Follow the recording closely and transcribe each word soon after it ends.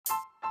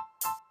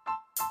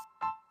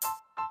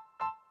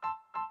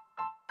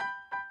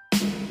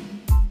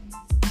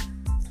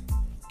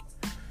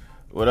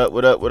What up,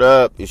 what up, what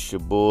up? It's your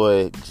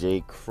boy,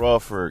 Jay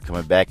Crawford,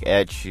 coming back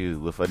at you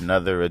with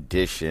another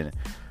edition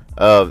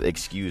of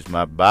Excuse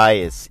My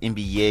Bias,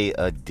 NBA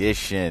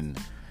edition,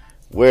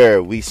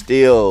 where we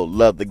still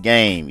love the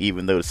game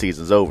even though the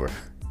season's over.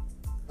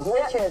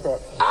 Which is it?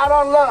 I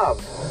don't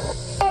love.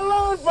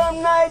 Alone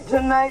from night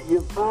to night, you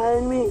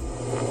find me.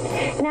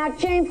 Now,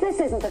 James, this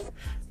isn't the...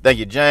 Thank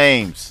you,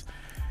 James.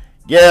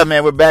 Yeah,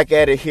 man, we're back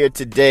at it here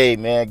today,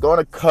 man. Going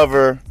to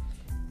cover...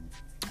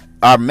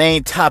 Our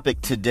main topic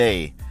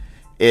today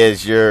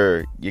is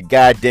your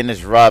guy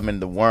Dennis Rodman,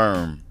 the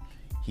Worm.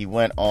 He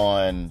went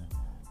on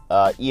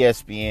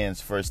ESPN's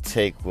First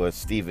Take with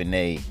Stephen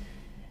A.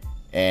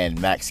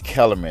 and Max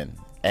Kellerman,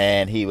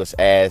 and he was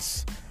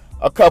asked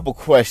a couple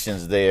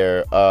questions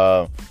there.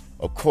 Of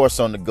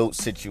course, on the GOAT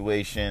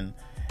situation,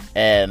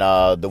 and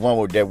the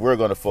one that we're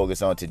going to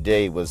focus on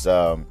today was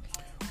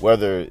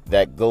whether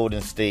that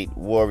Golden State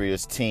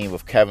Warriors team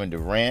of Kevin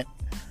Durant,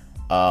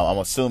 I'm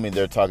assuming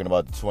they're talking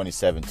about the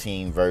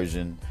 2017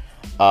 version,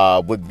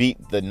 would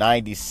beat the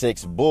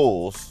 96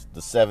 Bulls,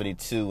 the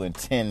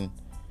 72-10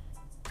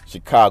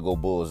 Chicago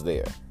Bulls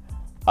there.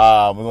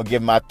 We're going to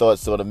give my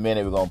thoughts in a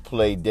minute. We're going to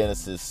play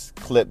Dennis's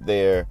clip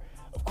there.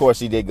 Of course,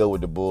 he did go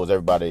with the Bulls.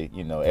 Everybody,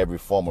 every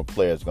former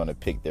player is going to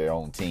pick their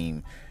own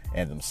team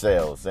and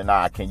themselves. And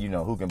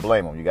who can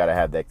blame them? You got to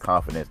have that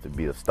confidence to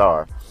be a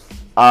star.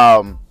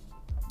 But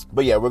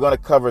yeah, we're going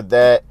to cover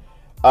that.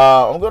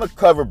 I'm going to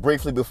cover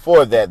briefly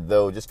before that,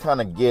 though, just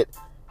kind of get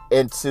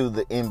into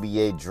the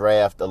NBA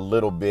draft a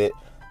little bit.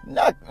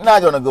 Not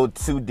going to go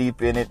too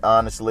deep in it,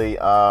 honestly.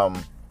 I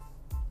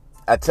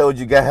told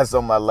you guys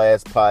on my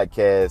last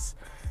podcast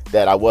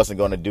that I wasn't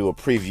going to do a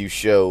preview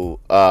show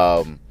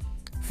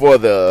for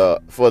the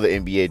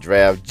NBA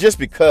draft, just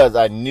because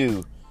I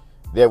knew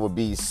there would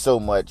be so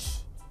much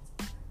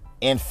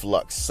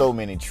influx, so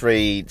many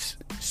trades,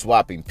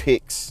 swapping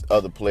picks,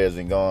 other players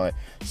and going.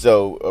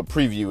 So a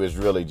preview is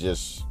really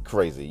just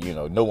crazy.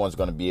 No one's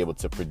going to be able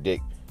to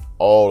predict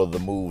all of the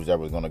moves that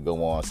was going to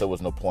go on. So there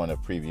was no point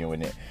of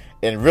previewing it.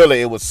 And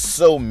really, it was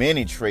so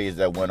many trades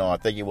that went on. I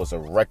think it was a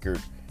record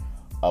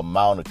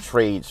amount of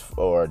trades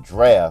for a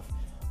draft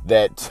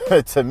that,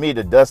 to me,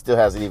 the dust still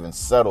hasn't even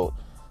settled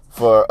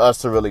for us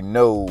to really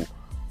know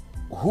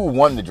who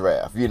won the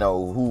draft.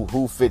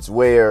 Who fits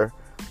where.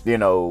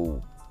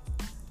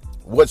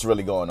 What's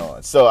really going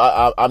on. So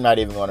I'm not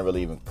even going to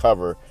really even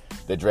cover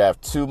the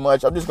draft too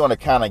much. I'm just going to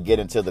kind of get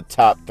into the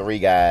top three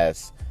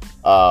guys,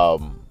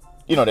 that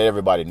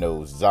everybody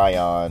knows: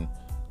 Zion,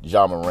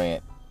 Ja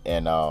Morant,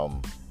 and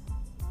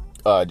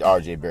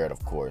RJ Barrett,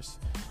 of course.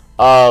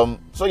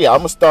 So yeah, I'm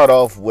gonna start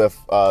off with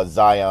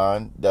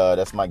Zion.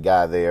 That's my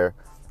guy there.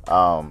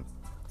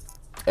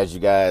 As you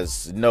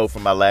guys know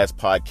from my last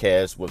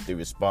podcast with the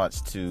response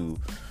to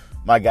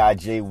my guy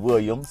Jay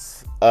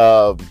Williams,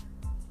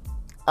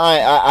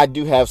 I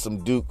do have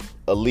some Duke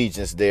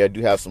allegiance there. I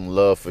do have some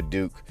love for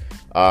Duke.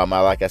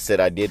 Like I said,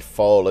 I did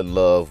fall in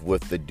love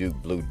with the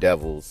Duke Blue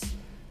Devils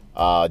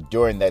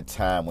during that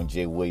time when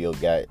Jay Will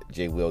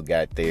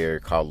got there,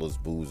 Carlos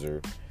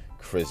Boozer,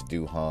 Chris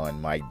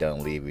Duhon, Mike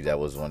Dunleavy. That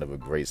was one of the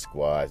great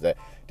squads.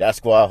 That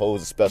squad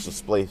holds a special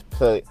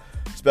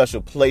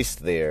place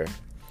there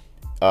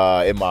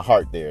in my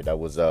heart there. That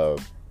was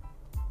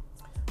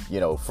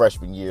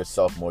freshman year,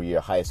 sophomore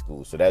year, high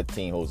school. So that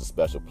team holds a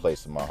special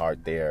place in my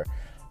heart there.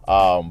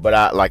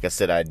 But like I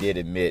said, I did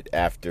admit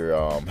after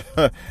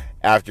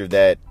after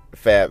that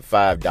Fab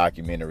 5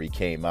 documentary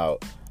came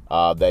out,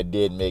 that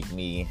did make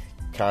me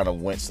kind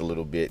of wince a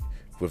little bit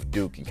with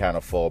Duke and kind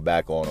of fall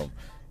back on them.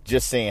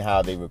 Just seeing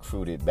how they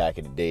recruited back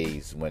in the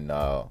days when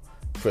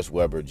Chris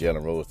Webber,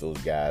 Jalen Rose, those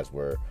guys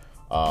were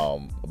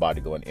about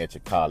to go and enter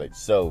college.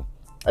 So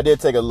I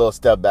did take a little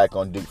step back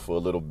on Duke for a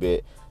little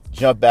bit,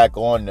 jump back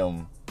on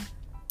them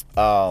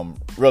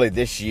really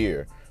this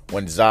year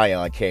when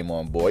Zion came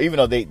on board. Even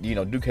though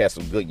Duke had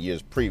some good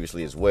years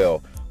previously as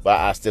well, but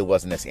I still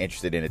wasn't as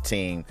interested in the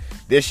team.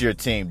 This year's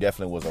team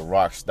definitely was a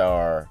rock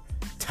star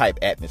type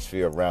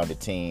atmosphere around the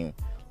team.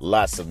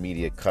 Lots of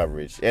media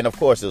coverage. And of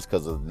course, it was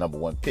because of the number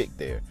one pick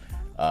there,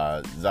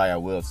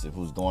 Zion Wilson,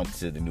 who's going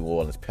to the New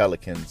Orleans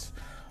Pelicans.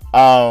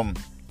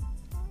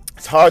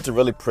 It's hard to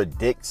really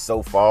predict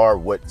so far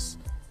what's,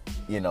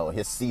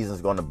 his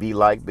season's going to be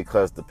like,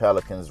 because the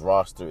Pelicans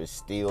roster is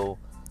still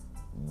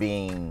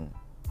being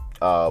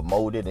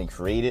molded and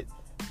created.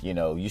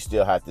 You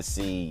still have to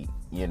see,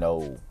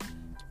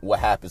 what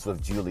happens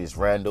with Julius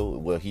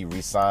Randle. Will he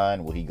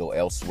resign? Will he go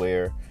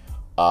elsewhere?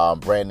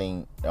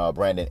 Brandon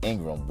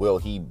Ingram, will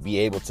he be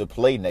able to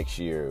play next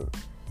year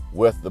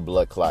with the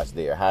blood clots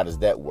there? How does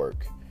that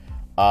work?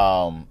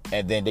 And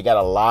then they got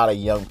a lot of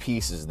young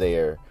pieces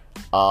there.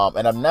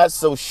 And I'm not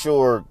so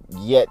sure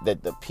yet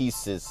that the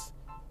pieces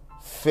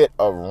fit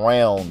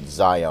around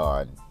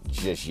Zion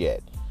just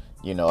yet.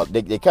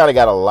 They kind of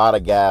got a lot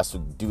of guys who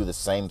do the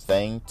same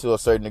thing to a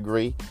certain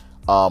degree.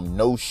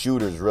 No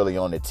shooters really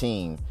on the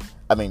team.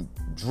 I mean,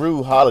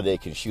 Drew Holiday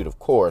can shoot, of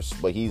course,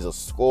 but he's a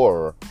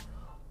scorer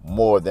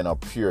more than a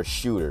pure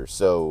shooter.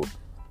 So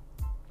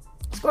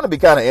it's going to be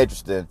kind of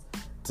interesting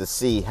to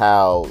see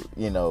how,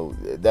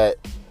 that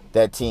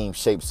that team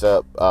shapes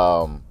up.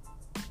 I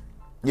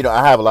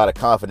have a lot of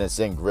confidence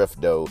in Griff,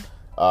 though.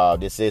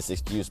 This is,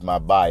 excuse my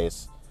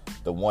bias,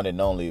 the one and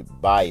only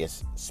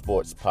Bias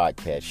Sports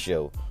Podcast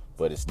show.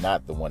 But it's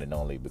not the one and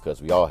only,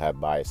 because we all have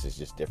biases,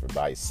 just different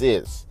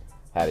biases.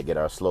 Had to get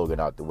our slogan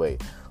out the way.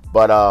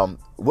 But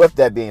with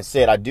that being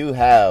said, I do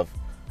have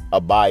a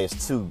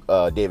bias to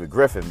David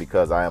Griffin,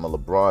 because I am a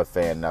LeBron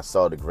fan, and I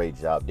saw the great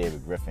job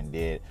David Griffin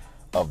did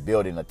of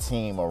building a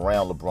team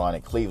around LeBron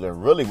in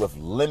Cleveland, really with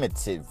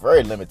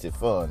very limited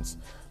funds,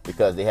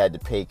 because they had to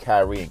pay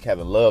Kyrie and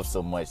Kevin Love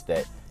so much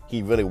that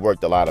he really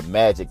worked a lot of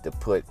magic to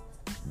put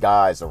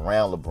guys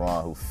around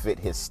LeBron who fit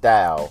his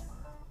style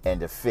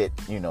and to fit,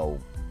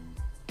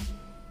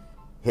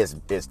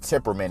 his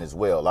temperament as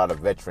well. A lot of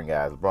veteran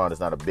guys. LeBron is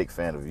not a big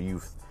fan of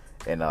youth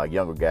and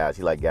younger guys.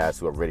 He like guys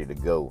who are ready to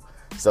go.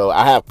 So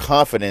I have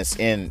confidence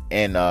in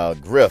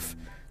Griff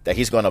that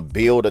he's going to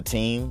build a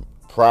team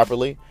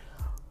properly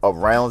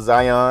around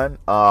Zion.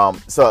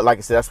 So like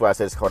I said, that's why I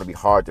said it's going to be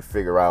hard to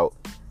figure out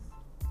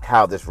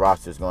how this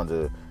roster is going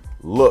to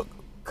look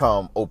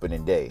come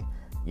opening day.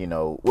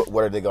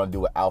 What are they going to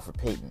do with Elfrid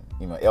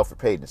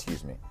Payton,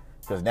 excuse me.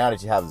 Because now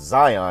that you have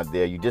Zion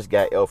there, you just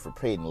got Elfrid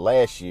Payton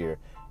last year,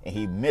 and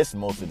he missed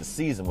most of the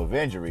season with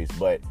injuries.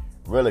 But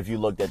really, if you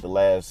looked at the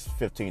last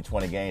 15,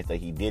 20 games that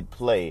he did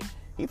play,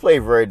 he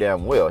played very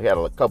damn well. He had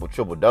a couple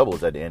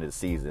triple-doubles at the end of the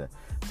season.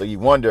 So you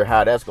wonder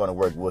how that's going to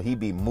work. Will he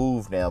be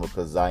moved now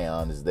because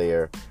Zion is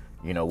there?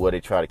 Will they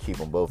try to keep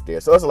them both there?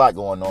 So there's a lot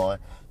going on.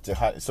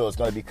 So it's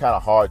going to be kind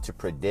of hard to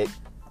predict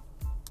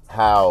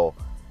how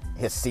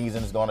his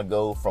season is going to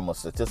go from a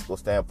statistical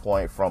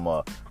standpoint, from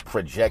a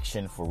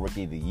projection for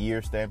Rookie of the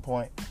Year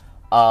standpoint.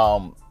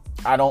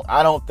 I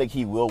don't think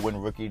he will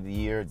win Rookie of the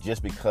Year,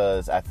 just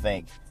because I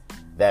think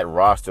that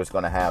roster is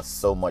going to have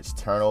so much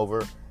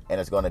turnover, and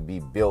it's going to be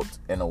built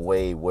in a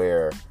way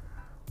where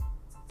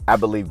I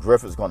believe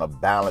Griff is going to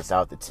balance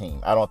out the team.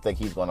 I don't think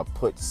he's going to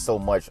put so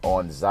much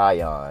on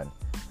Zion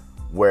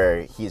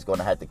where he's going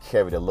to have to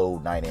carry the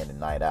load night in and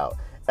night out.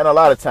 And a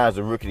lot of times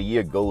the Rookie of the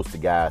Year goes to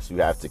guys who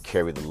have to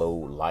carry the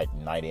load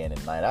night in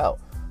and night out.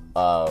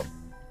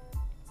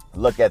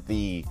 Look at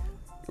the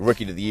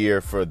Rookie of the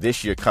Year for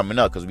this year coming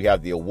up, because we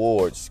have the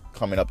awards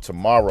coming up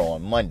tomorrow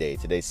on Monday.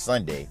 Today's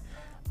Sunday.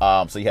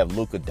 So you have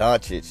Luka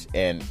Doncic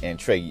and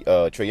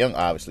Trae Young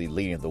obviously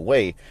leading the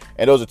way.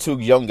 And those are two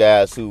young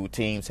guys who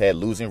teams had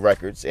losing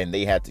records, and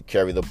they had to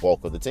carry the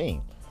bulk of the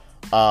team.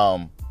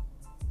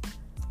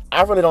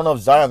 I really don't know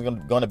if Zion's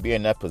going to be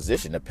in that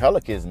position. The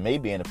Pelicans may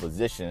be in a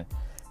position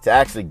to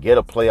actually get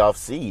a playoff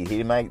seed.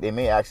 They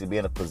may actually be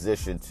in a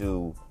position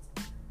to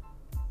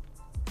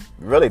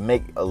really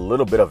make a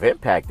little bit of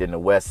impact in the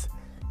West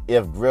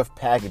if Griff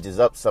packages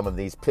up some of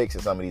these picks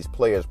and some of these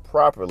players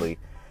properly,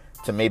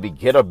 to maybe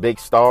get a big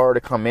star to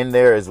come in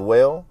there as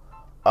well,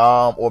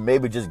 or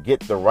maybe just get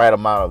the right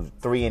amount of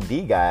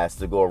 3-and-D guys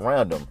to go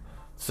around them.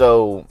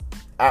 So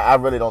I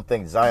really don't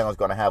think Zion's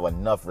going to have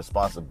enough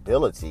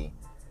responsibility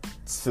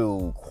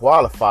to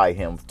qualify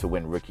him to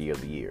win Rookie of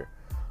the Year.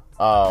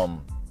 I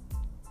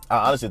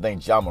honestly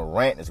think Ja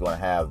Morant is going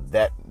to have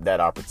that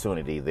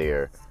opportunity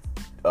there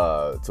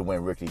to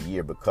win Rookie of the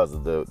Year because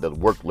of the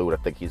workload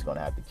I think he's going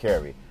to have to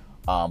carry.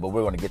 But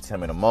we're going to get to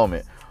him in a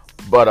moment.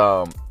 But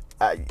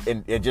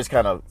and just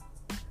kind of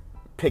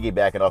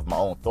piggybacking off my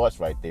own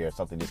thoughts right there,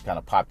 something just kind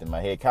of popped in my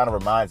head. Kind of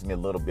reminds me a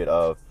little bit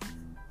of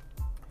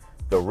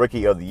the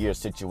Rookie of the Year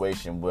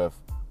situation with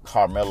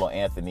Carmelo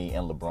Anthony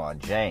and LeBron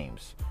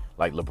James.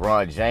 Like,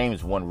 LeBron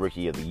James won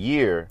Rookie of the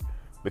Year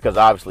because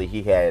obviously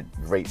he had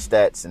great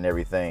stats and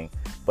everything,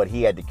 but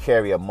he had to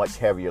carry a much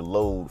heavier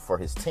load for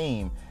his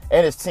team,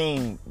 and his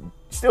team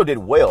still did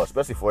well,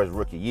 especially for his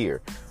rookie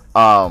year.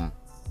 They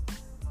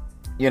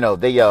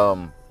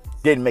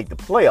didn't make the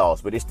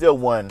playoffs, but they still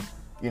won,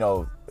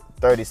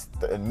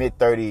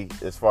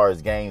 mid-30 as far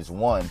as games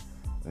won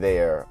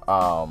there.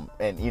 And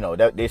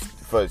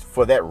that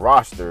for that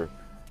roster,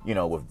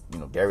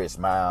 with Darius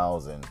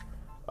Miles and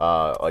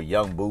a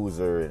young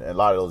Boozer and a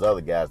lot of those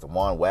other guys,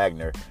 DeJuan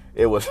Wagner,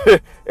 it was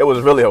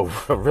really a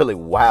really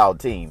wild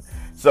team.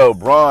 So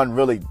Bron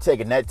really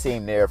taking that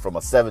team there from a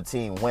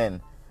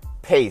 17-win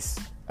pace,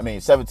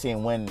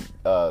 17-win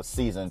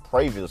season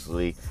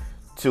previously,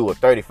 to a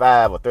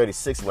 35 or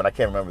 36 win. I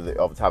can't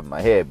remember off the top of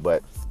my head,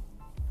 but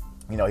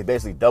he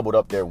basically doubled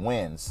up their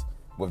wins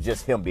with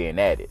just him being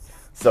at it.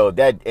 So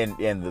that and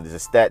the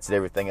stats and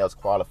everything else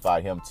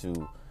qualified him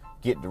to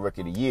get the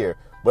Rookie of the Year.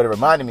 But it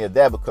reminded me of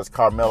that because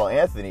Carmelo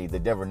Anthony, the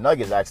Denver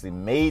Nuggets, actually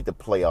made the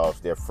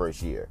playoffs their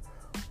first year.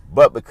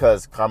 But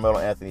because Carmelo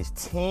Anthony's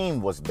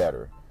team was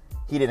better,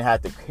 he didn't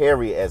have to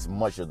carry as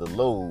much of the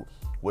load,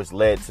 which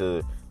led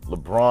to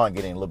LeBron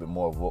getting a little bit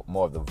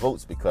more of the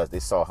votes because they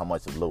saw how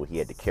much of the load he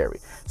had to carry.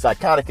 So I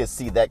kind of could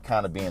see that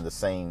kind of being the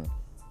same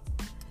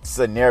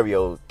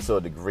scenario to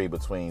a degree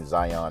between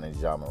Zion and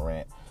Ja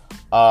Morant.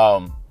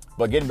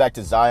 But getting back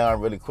to Zion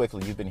really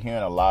quickly, you've been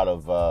hearing a lot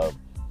of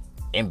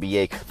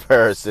NBA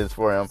comparisons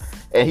for him,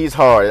 and he's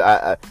hard.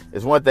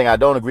 It's one thing I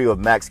don't agree with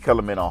Max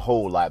Kellerman a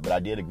whole lot, but I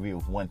did agree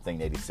with one thing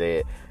that he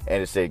said,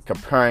 and it said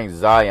comparing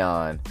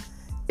Zion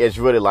it's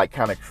really like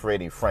kind of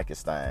creating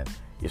Frankenstein.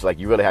 It's like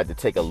you really had to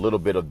take a little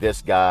bit of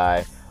this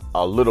guy,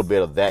 a little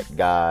bit of that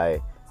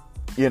guy.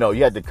 You know,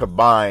 you had to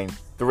combine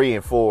 3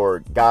 and 4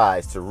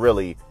 guys to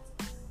really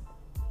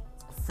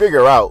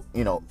figure out,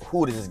 you know,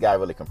 who does this guy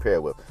really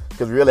compare with?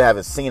 Because we really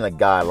haven't seen a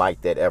guy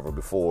like that ever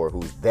before,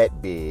 who's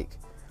that big,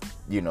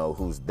 you know,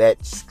 who's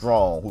that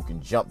strong, who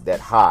can jump that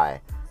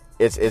high.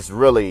 It's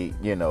really,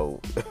 you know,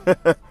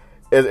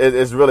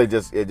 it's really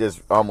just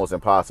almost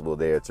impossible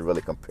there to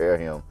really compare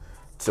him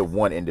to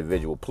one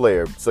individual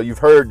player. So you've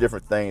heard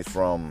different things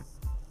from,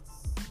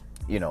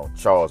 you know,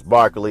 Charles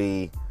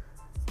Barkley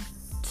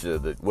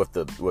to with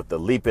the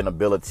leaping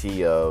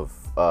ability of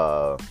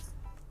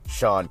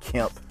Shawn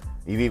Kemp.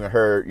 You've even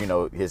heard, you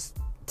know, his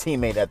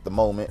teammate at the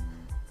moment,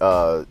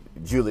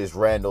 Julius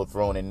Randle,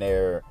 thrown in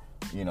there,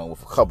 you know,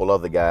 with a couple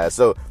other guys.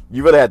 So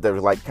you really had to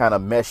like kind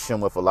of mesh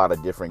him with a lot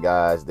of different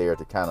guys there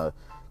to kind of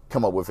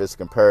come up with his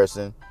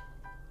comparison.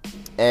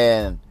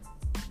 And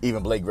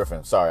even Blake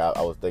Griffin. Sorry,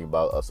 I was thinking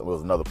about, it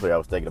was another player I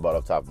was thinking about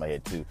off the top of my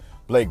head too.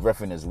 Blake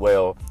Griffin as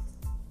well.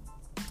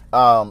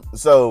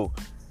 So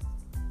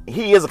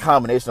he is a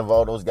combination of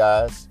all those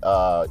guys.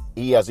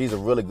 He's a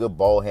really good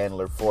ball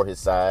handler for his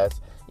size.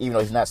 Even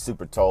though he's not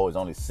super tall, he's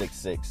only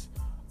 6'6".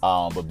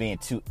 But being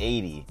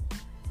 280,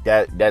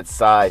 that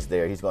size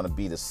there, he's going to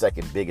be the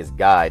second biggest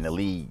guy in the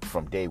league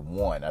from day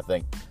one. I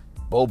think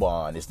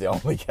Boban is the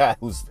only guy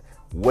who's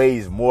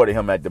weighs more than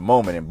him at the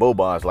moment, and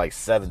Boban's like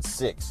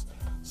 7'6".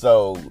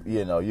 So,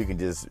 you know, you can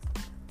just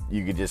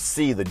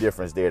see the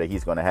difference there that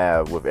he's going to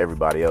have with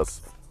everybody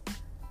else.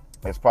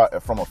 It's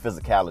from a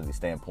physicality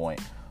standpoint.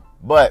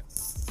 But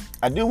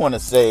I do want to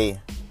say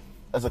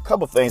there's a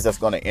couple things that's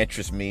going to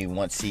interest me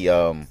once he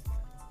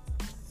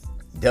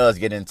does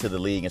get into the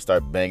league and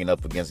start banging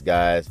up against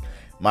guys.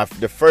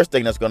 The first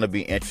thing that's going to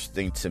be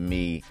interesting to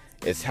me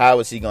is how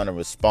is he going to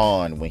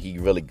respond when he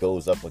really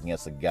goes up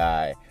against a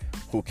guy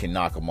who can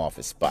knock him off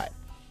his spot.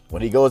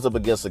 When he goes up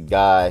against a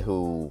guy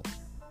who,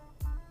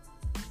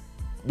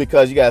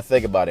 because you got to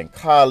think about it, in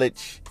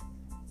college,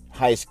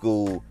 high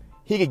school,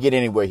 he could get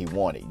anywhere he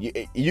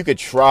wanted. You could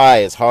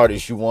try as hard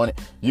as you wanted.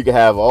 You could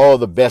have all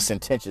the best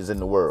intentions in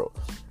the world,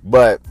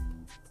 but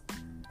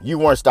you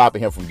weren't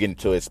stopping him from getting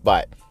to his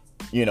spot.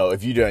 You know,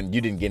 if you didn't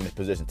get in a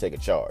position to take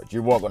a charge,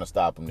 you weren't going to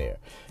stop him there.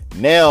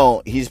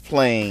 Now he's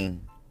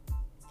playing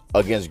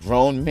against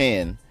grown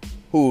men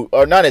who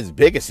are not as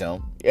big as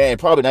him and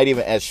probably not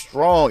even as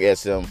strong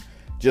as him,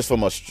 just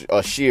from a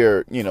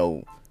sheer, you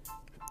know,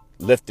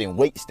 lifting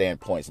weight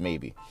standpoints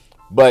maybe.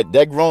 But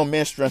that grown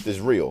man's strength is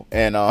real,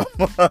 and and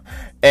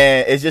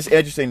it's just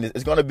interesting.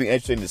 It's going to be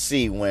interesting to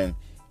see when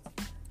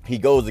he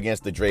goes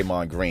against the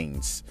Draymond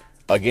Greens,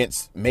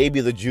 against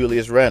maybe the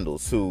Julius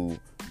Randles, who,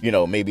 you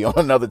know, maybe on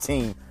another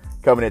team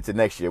coming into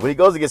next year. When he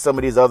goes against some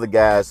of these other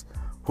guys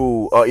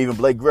who, or even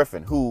Blake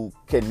Griffin, who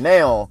can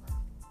now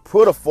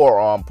put a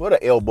forearm, put an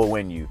elbow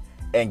in you,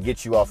 and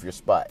get you off your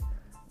spot.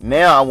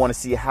 Now I want to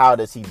see how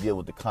does he deal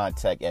with the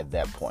contact at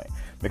that point.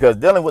 Because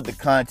dealing with the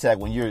contact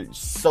when you're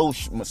so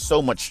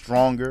much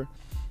stronger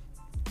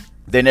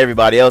than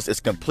everybody else is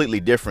completely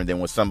different than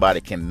when somebody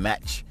can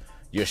match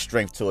your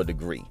strength to a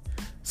degree.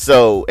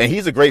 So, and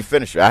he's a great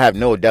finisher. I have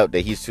no doubt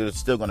that he's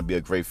still going to be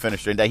a great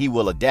finisher and that he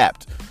will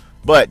adapt.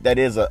 But that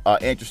is an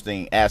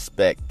interesting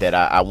aspect that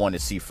I want to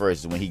see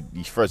first, when he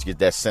first gets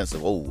that sense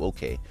of, oh,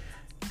 okay,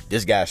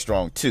 this guy's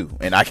strong too,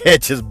 and I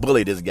can't just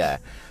bully this guy.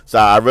 So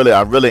I'm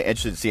really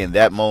interested in seeing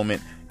that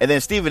moment. And then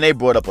Stephen A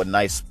brought up a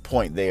nice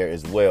point there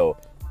as well,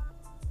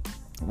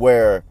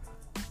 where,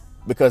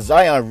 because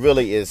Zion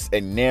really is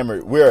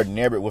enamored, we're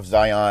enamored with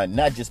Zion,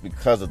 not just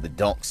because of the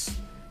dunks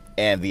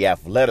and the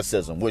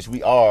athleticism, which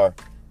we are.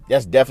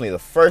 That's definitely the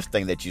first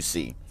thing that you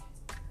see.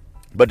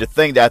 But the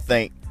thing that I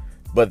think,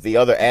 but the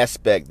other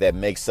aspect that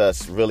makes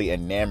us really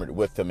enamored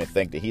with him and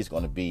think that he's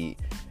going to be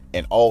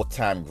an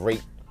all-time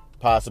great,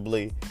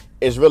 possibly,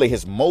 is really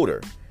his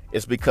motor.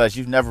 It's because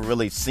you've never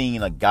really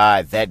seen a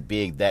guy that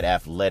big, that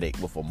athletic,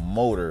 with a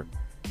motor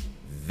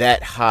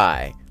that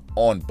high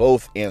on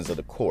both ends of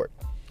the court.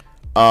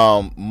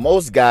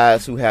 Most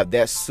guys who have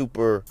that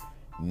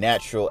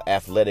supernatural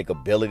athletic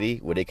ability,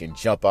 where they can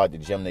jump out the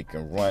gym, they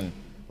can run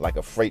like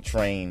a freight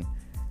train,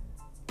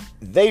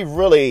 they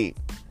really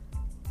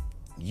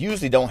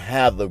usually don't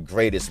have the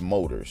greatest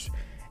motors.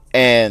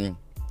 And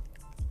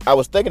I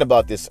was thinking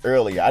about this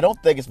earlier. I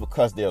don't think it's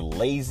because they're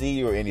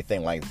lazy or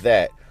anything like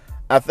that.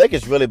 I think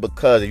it's really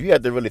because, if you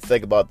have to really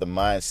think about the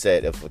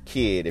mindset of a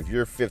kid, if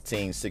you're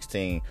 15,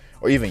 16,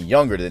 or even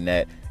younger than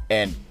that,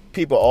 and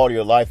people all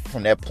your life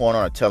from that point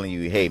on are telling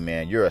you, hey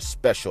man, you're a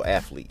special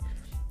athlete.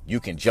 You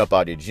can jump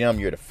out your gym,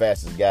 you're the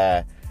fastest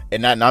guy.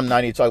 And I'm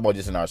not even talking about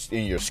just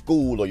in your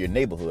school or your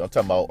neighborhood. I'm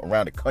talking about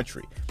around the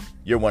country.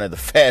 You're one of the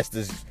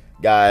fastest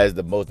guys,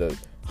 the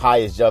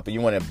highest jumper.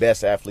 You're one of the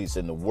best athletes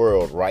in the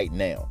world right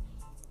now.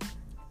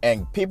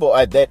 And people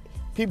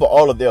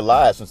all of their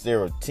lives, since they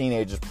were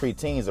teenagers,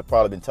 preteens, have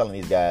probably been telling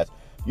these guys,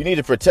 you need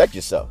to protect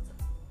yourself.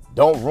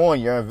 Don't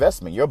ruin your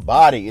investment. Your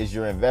body is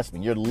your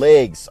investment. Your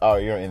legs are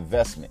your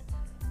investment.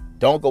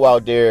 Don't go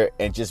out there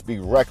and just be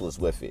reckless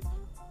with it.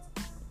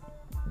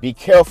 be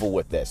careful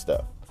with that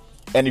stuff.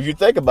 And if you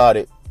think about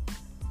it,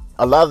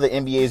 a lot of the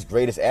NBA's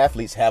greatest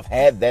athletes have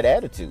had that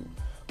attitude.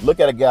 Look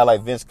at a guy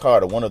like Vince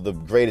Carter, one of the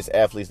greatest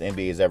athletes the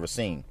NBA has ever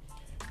seen.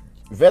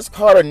 Vince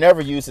Carter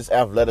never used his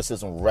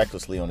athleticism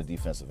recklessly on the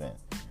defensive end,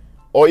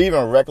 or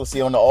even recklessly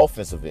on the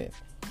offensive end.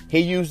 He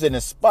used it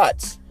in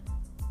spots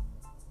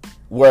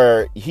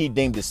where he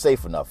deemed it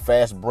safe enough.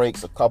 Fast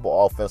breaks, a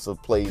couple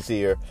offensive plays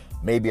here,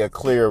 maybe a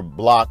clear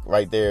block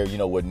right there,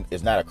 when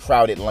it's not a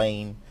crowded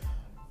lane.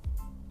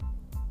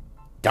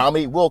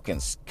 Dominique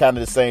Wilkins, kind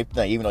of the same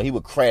thing, even though he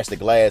would crash the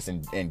glass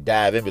and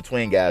dive in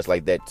between guys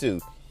like that too.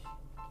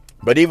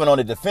 But even on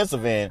the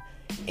defensive end,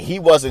 he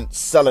wasn't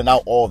selling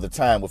out all the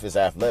time with his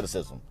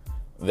athleticism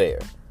there.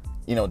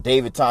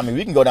 David Thomas,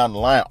 we can go down the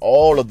line,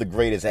 all of the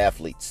greatest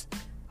athletes.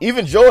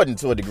 Even Jordan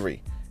to a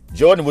degree.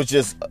 Jordan was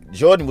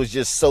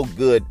just so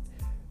good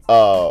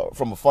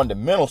from a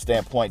fundamental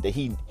standpoint that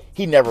he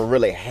never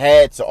really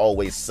had to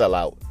always sell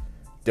out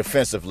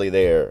defensively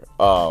there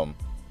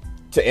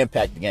to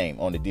impact the game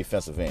on the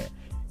defensive end.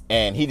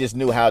 And he just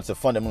knew how to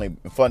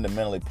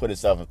fundamentally put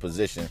himself in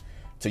position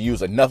to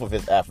use enough of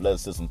his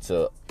athleticism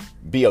to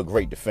be a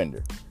great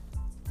defender.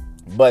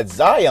 But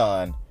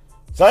Zion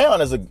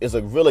is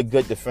a really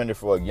good defender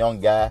for a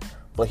young guy,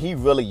 but he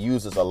really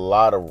uses a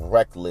lot of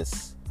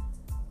reckless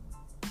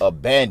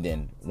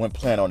abandon when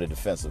playing on the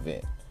defensive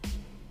end.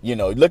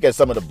 Look at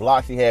some of the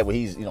blocks he had where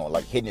he's,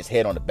 like hitting his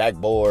head on the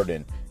backboard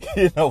and,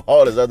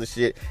 all this other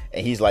shit.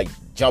 And he's like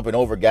jumping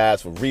over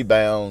guys for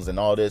rebounds and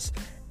all this.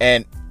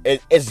 And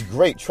it's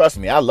great. Trust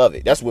me. I love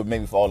it. That's what made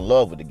me fall in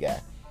love with the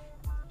guy.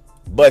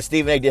 But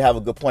Stephen A. did have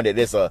a good point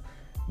that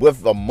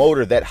with a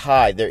motor that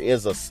high, there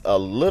is a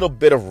little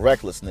bit of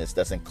recklessness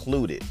that's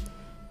included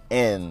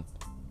in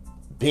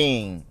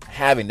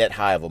having that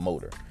high of a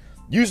motor.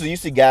 Usually you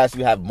see guys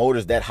who have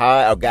motors that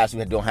high or guys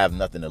who don't have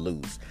nothing to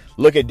lose.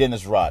 Look at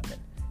Dennis Rodman.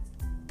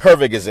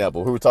 Perfect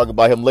example. We were talking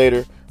about him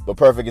later, but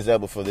perfect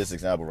example for this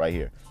example right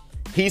here.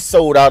 He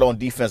sold out on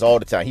defense all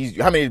the time.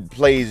 How many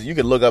plays, you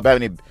can look up how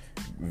many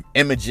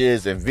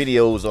images and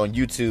videos on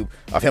YouTube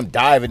of him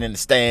diving in the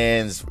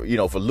stands, for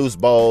loose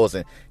balls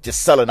and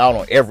just selling out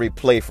on every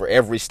play for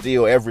every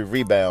steal, every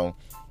rebound.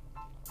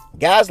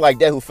 Guys like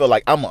that who feel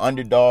like I'm an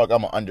underdog,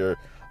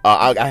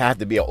 I have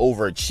to be an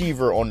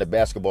overachiever on the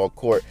basketball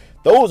court.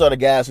 Those are the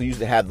guys who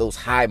usually have those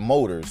high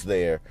motors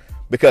there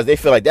because they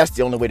feel like that's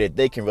the only way that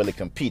they can really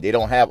compete. They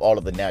don't have all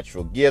of the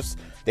natural gifts.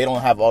 They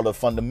don't have all the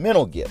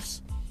fundamental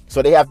gifts.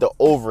 So they have to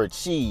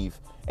overachieve,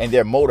 and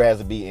their motor has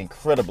to be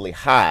incredibly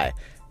high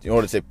in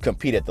order to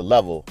compete at the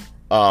level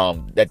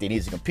that they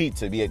need to compete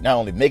to be not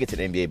only make it to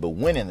the NBA, but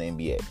win in the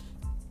NBA.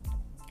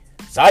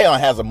 Zion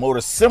has a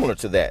motor similar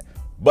to that,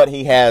 but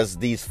he has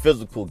these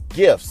physical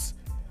gifts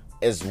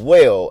as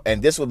well.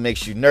 And this what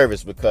makes you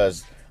nervous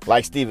because,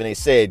 like Stephen A.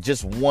 said,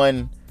 just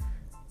one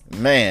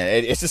man,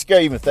 it's just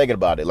scary even thinking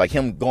about it. Like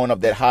him going up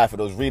that high for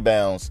those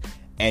rebounds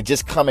and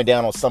just coming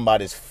down on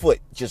somebody's foot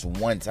just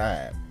one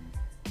time.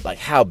 Like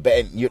how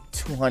bad, you're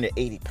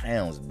 280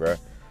 pounds, bro.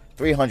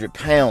 300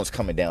 pounds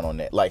coming down on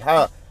that. Like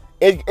how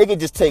it could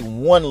just take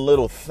one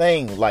little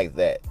thing like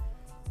that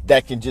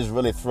can just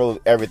really throw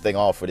everything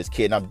off for this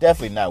kid. And I'm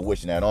definitely not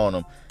wishing that on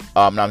him.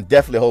 And I'm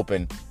definitely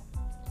hoping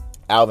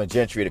Alvin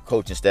Gentry, the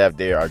coaching staff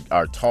there,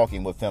 are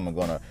talking with him and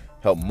going to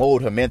help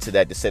mold him into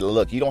that to say,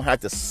 look, you don't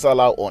have to sell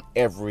out on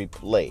every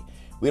play.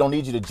 We don't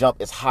need you to jump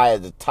as high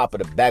as the top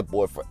of the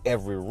backboard for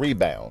every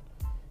rebound.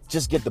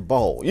 Just get the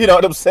ball. You know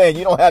what I'm saying?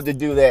 You don't have to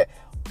do that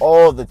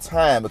all the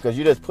time because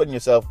you're just putting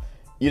yourself,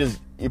 you're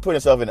putting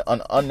yourself in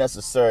an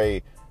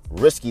unnecessary,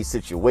 risky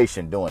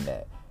situation doing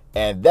that.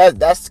 And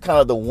that's kind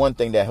of the one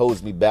thing that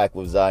holds me back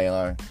with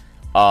Zion.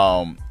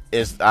 And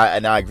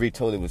I agree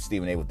totally with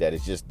Stephen A. with that.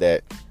 It's just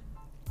that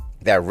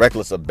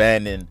reckless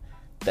abandon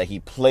that he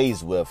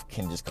plays with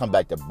can just come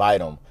back to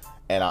bite him.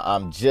 And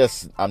I'm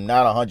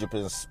not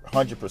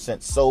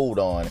 100% sold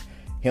on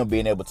him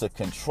being able to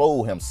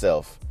control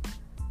himself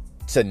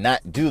to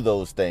not do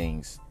those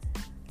things.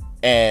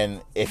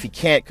 And if he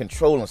can't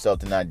control himself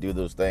to not do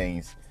those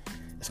things,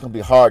 it's going to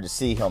be hard to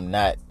see him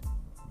not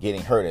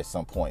getting hurt at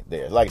some point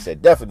there. Like I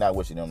said, definitely not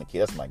wishing on the kid.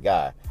 That's my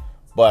guy.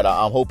 But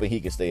I'm hoping he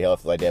can stay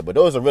healthy like that. But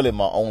those are really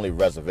my only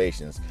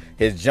reservations.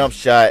 His jump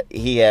shot,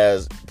 he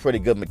has pretty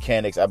good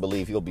mechanics. I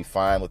believe he'll be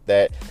fine with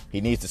that.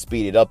 He needs to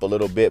speed it up a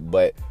little bit.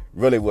 But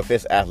really with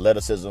his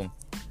athleticism,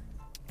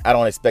 I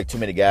don't expect too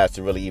many guys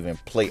to really even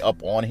play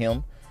up on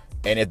him.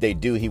 And if they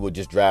do, he will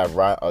just drive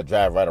right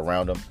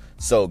around them.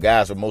 So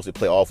guys will mostly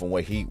play off on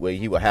where he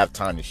will have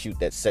time to shoot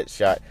that set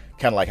shot.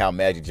 Kind of like how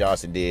Magic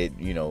Johnson did,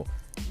 in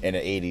the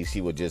 80s.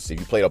 He would just, if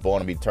you played up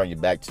on him, he'd turn your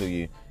back to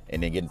you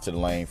and then get into the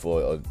lane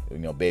for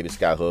a baby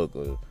sky hook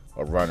or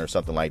a run or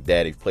something like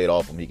that. If you played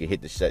off him, he could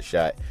hit the set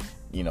shot.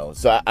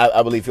 So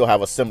I believe he'll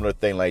have a similar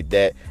thing like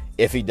that.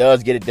 If he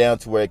does get it down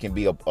to where it can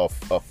be a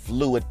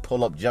fluid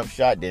pull-up jump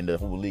shot, then the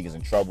whole league is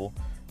in trouble.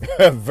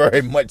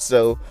 Very much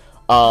so.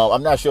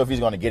 I'm not sure if he's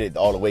going to get it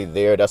all the way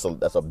there. That's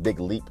a big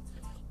leap.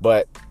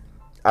 But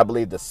I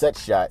believe the set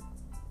shot,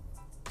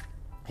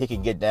 he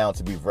can get down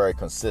to be very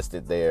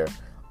consistent there.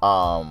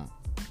 And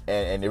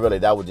and really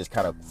that would just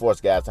kind of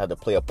force guys to have to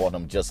play up on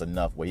him just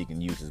enough where he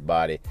can use his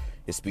body,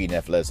 his speed and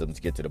athleticism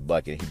to get to the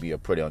bucket. He'd be a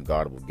pretty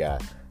unguardable guy.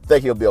 I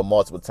think he'll be a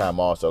multiple-time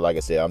All-Star. Like I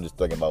said, I'm just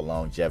thinking about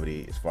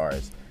longevity as far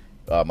as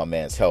my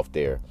man's health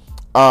there.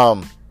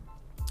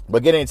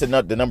 But getting into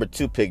the number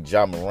 2 pick,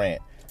 Ja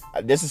Morant,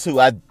 this is who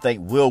I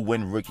think will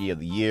win Rookie of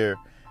the Year,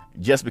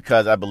 just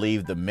because I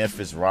believe the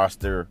Memphis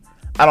roster,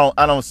 I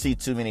don't see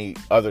too many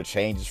other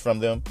changes from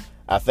them.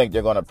 I think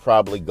they're going to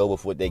probably go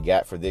with what they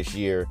got for this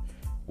year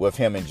with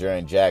him and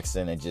Jaren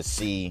Jackson and just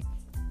see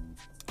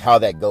how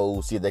that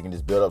goes, see if they can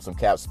just build up some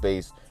cap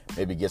space,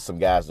 maybe get some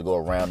guys to go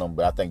around them.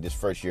 But I think this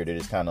first year they're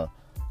just kind of,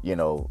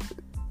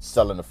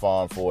 selling the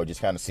farm for,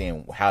 just kind of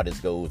seeing how this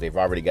goes. They've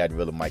already gotten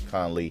rid of Mike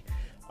Conley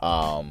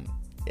and,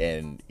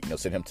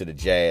 sent him to the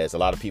Jazz. A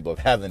lot of people have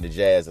having the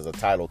Jazz as a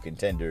title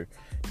contender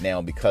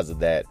now because of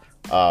that.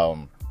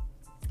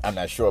 I'm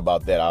not sure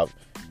about that.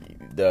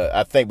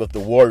 I think with the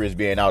Warriors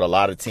being out, a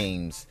lot of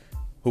teams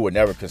who were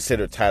never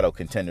considered title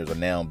contenders are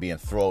now being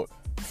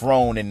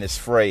thrown in this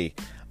fray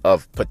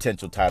of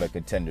potential title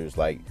contenders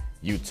like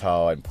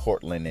Utah and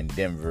Portland and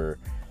Denver.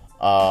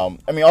 All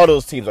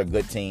those teams are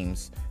good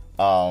teams.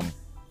 And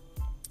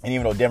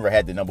even though Denver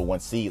had the number 1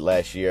 seed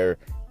last year,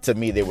 to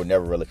me, they were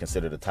never really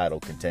considered a title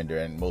contender,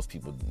 and most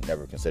people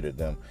never considered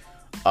them.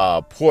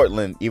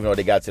 Portland, even though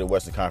they got to the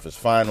Western Conference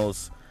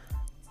Finals,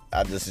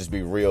 let's just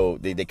be real,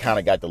 they kind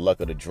of got the luck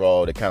of the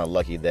draw. They're kind of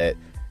lucky that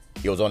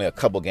it was only a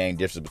couple game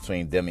difference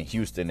between them and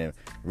Houston, and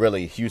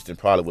really Houston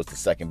probably was the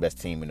second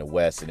best team in the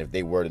West, and if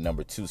they were the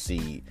number 2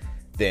 seed,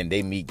 then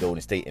they meet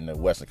Golden State in the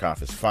Western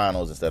Conference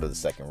Finals instead of the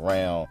second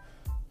round.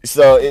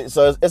 So it's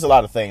a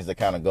lot of things that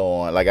kind of go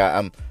on. Like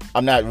I'm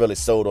not really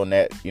sold on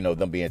that,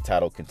 them being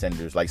title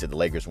contenders. Like I said, the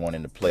Lakers won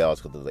in the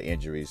playoffs because of the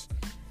injuries.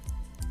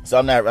 So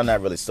I'm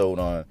not really sold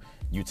on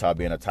Utah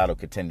being a title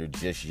contender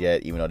just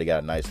yet, even though they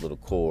got a nice little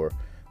core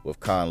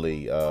with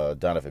Conley,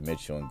 Donovan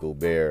Mitchell, and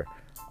Gobert.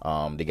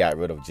 They got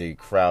rid of Jay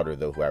Crowder,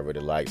 though, who I really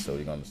like, so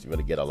they're going to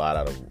really get a lot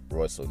out of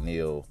Royce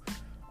O'Neal,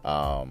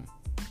 and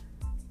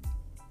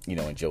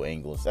Joe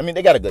Ingles.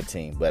 They got a good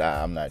team, but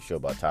I'm not sure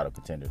about title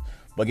contenders.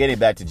 But getting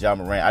back to Ja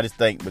Morant, I just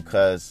think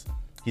because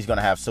he's going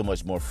to have so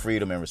much more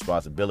freedom and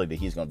responsibility,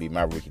 he's going to be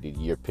my Rookie of the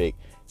Year pick.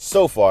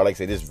 So far, like I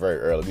say, this is very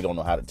early. We don't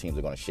know how the teams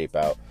are going to shape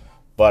out.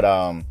 But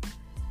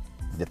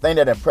the thing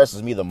that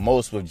impresses me the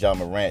most with Ja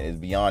Morant is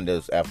beyond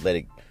those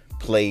athletic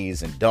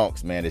plays and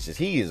dunks, man. It's just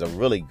he is a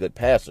really good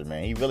passer,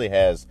 man. He really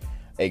has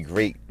a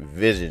great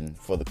vision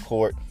for the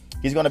court.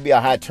 He's going to be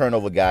a high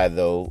turnover guy,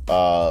 though,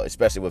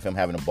 especially with him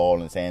having the ball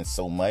in his hands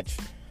so much.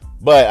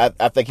 But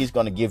I think he's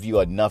going to give you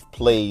enough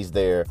plays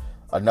there,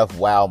 enough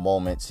wow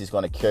moments. He's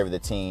going to carry the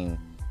team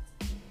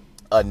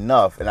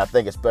enough. And I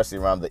think especially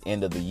around the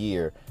end of the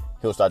year,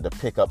 he'll start to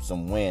pick up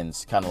some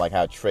wins, kind of like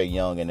how Trae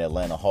Young and the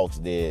Atlanta Hawks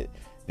did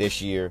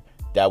this year.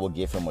 That will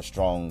give him a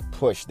strong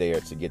push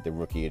there to get the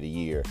Rookie of the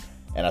Year.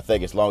 And I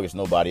think as long as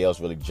nobody else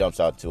really jumps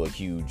out to a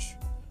huge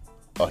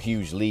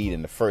lead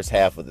in the first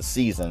half of the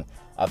season,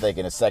 I think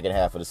in the second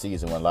half of the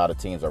season, when a lot of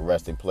teams are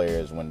resting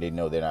players, when they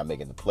know they're not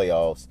making the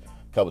playoffs,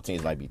 a couple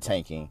teams might be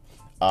tanking.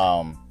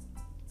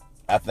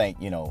 I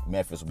think,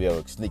 Memphis will be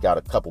able to sneak out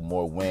a couple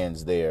more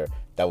wins there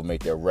that would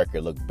make their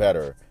record look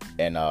better.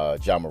 And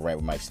Ja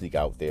Morant might sneak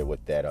out there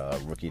with that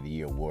Rookie of the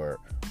Year award.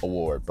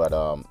 But,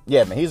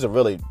 yeah, man, he's a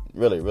really,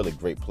 really, really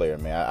great player,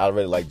 man. I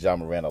really like Ja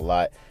Morant a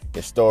lot.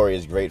 His story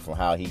is great from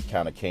how he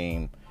kind of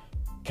came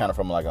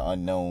from like an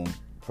unknown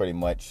pretty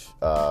much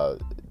to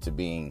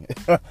being,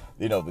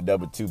 the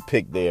number 2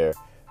 pick there.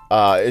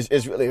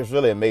 It's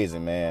really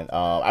amazing, man.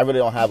 I really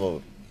don't have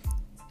a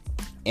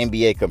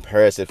NBA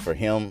comparison for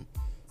him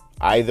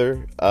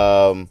either.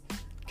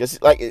 Cause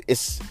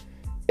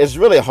it's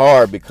really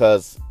hard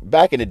because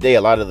back in the day,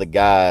 a lot of the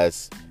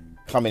guys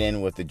coming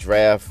in with the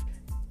draft,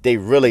 they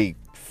really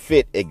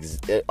fit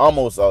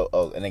almost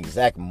an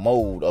exact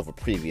mold of a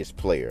previous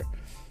player.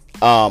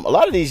 A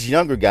lot of these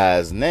younger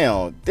guys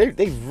now, they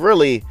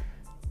really,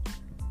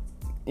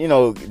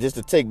 just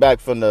to take back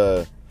from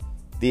the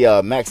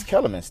Max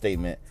Kellerman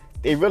statement,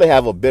 they really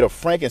have a bit of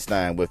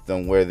Frankenstein with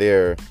them where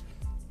they're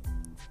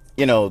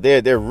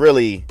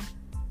really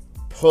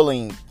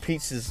pulling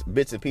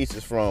bits and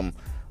pieces from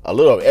a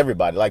little of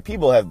everybody. Like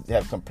people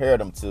have compared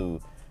them to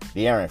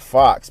De'Aaron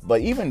Fox,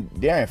 but even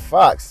De'Aaron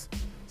Fox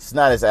is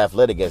not as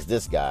athletic as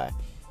this guy.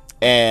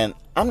 And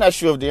I'm not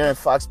sure if De'Aaron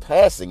Fox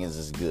passing is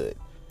as good.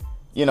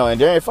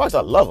 And De'Aaron Fox, I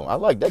love him. I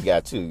like that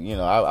guy too.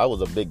 I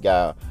was a big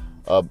guy,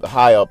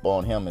 high up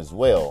on him as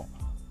well.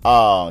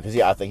 Because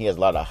I think he has a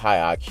lot of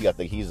high IQ. I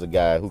think he's a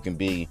guy who can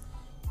be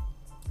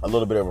a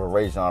little bit of a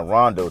Rajon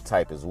Rondo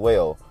type as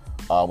well,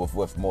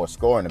 with more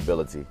scoring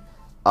ability.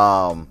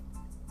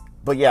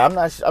 But yeah, I'm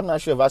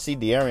not sure if I see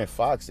De'Aaron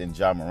Fox in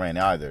Ja Morant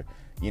either.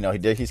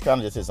 He's kind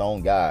of just his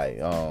own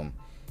guy.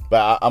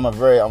 But I'm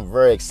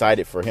very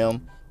excited for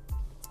him.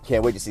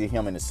 Can't wait to see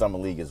him in the summer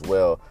league as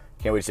well.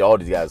 Can't wait to see all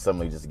these guys in the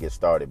summer league just to get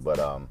started. But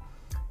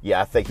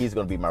yeah, I think he's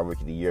going to be my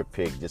Rookie of the Year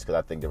pick just because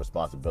I think the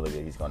responsibility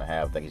that he's going to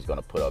have. I think he's going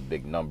to put up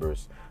big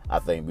numbers. I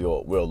think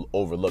we'll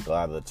overlook a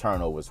lot of the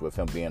turnovers with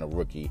him being a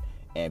rookie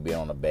and being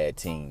on a bad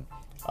team.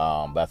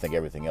 But I think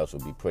everything else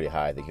will be pretty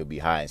high. I think he'll be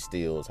high in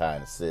steals, high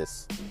in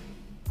assists.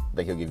 I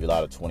think he'll give you a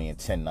lot of 20 and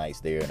 10 nights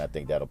there, and I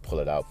think that'll pull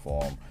it out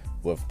for him,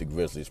 with the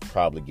Grizzlies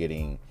probably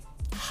getting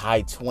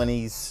high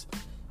 20s,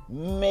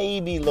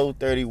 maybe low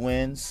 30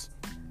 wins.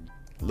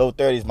 Low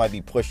 30s might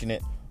be pushing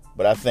it,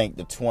 but I think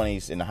the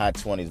 20s and the high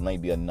 20s may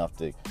be enough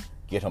to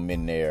get him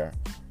in there,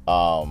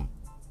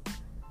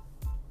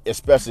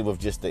 especially with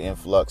just the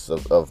influx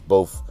of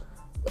both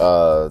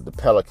the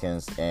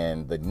Pelicans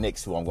and the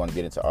Knicks, who I'm going to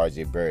get into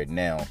R.J. Barrett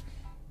now.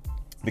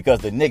 Because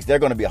the Knicks, they're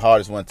going to be the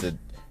hardest one to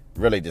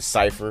really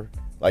decipher.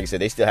 Like I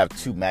said, they still have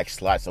 2 max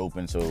slots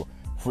open, so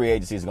free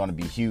agency is going to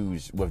be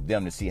huge with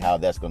them to see how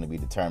that's going to be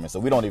determined. So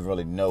we don't even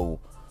really know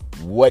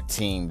what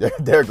team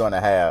they're going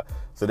to have.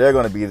 So they're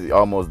going to be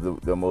almost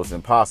the most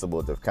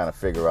impossible to kind of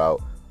figure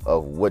out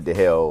of what the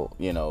hell,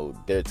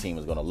 their team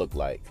is going to look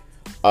like.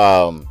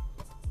 But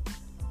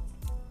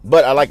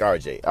I like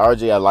RJ.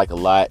 RJ I like a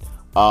lot.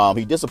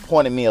 He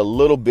disappointed me a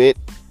little bit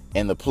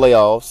in the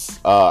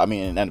playoffs. Not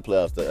the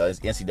playoffs, the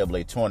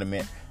NCAA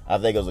tournament. I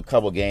think it was a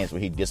couple games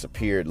where he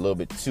disappeared a little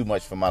bit too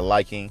much for my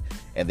liking,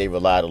 and they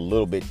relied a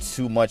little bit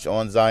too much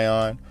on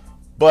Zion.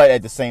 But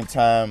at the same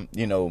time,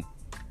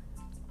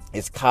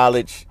 it's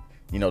college.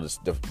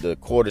 The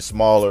court is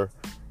smaller.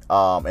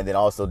 And then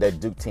also that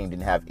Duke team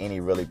didn't have any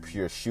really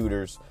pure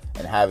shooters.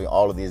 And having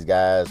all of these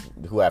guys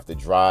who have to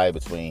drive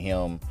between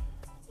him,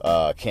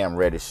 Cam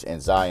Reddish,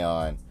 and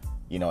Zion,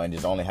 and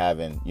just only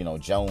having,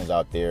 Jones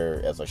out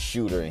there as a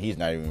shooter, and he's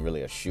not even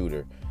really a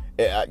shooter.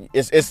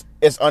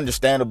 It's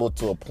understandable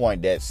to a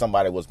point that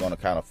somebody was going to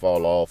kind of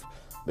fall off,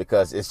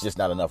 because it's just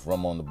not enough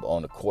room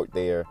on the court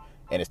there,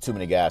 and it's too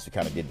many guys who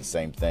kind of did the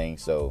same thing.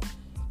 So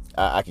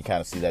I can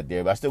kind of see that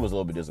there, but I still was a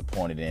little bit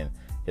disappointed in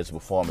his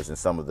performance in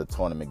some of the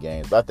tournament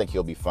games. But I think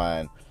he'll be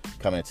fine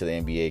coming into the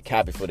NBA.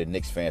 Happy for the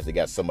Knicks fans. They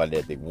got somebody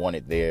that they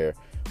wanted there,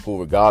 who,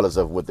 regardless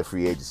of what the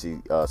free agency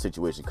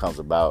situation comes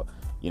about,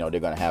 they're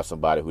going to have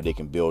somebody who they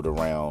can build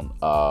around.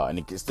 And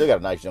they still got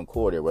a nice young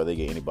core there, whether they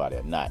get anybody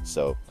or not.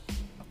 So I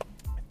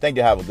think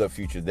they'll have a good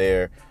future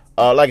there.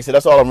 Like I said,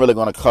 that's all I'm really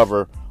going to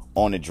cover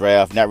on the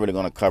draft. Not really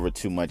going to cover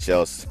too much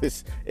else.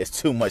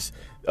 It's too much.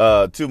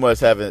 Too much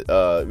having.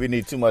 We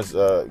need too much.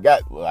 I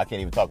can't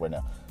even talk right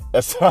now.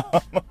 It's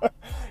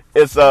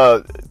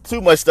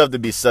too much stuff to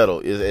be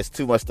settled. It's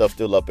too much stuff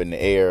still up in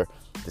the air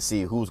to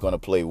see who's going to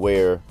play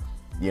where,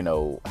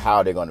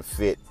 how they're going to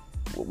fit,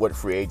 what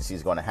free agency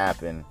is going to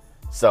happen.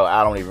 So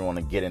I don't even want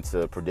to get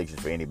into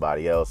predictions for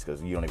anybody else,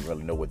 because you don't even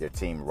really know what their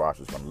team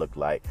roster is going to look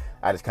like.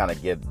 I just kind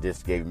of gave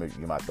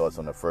you my thoughts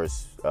on the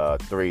first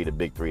 3, the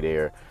big 3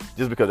 there,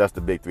 just because that's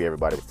the big 3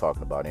 everybody was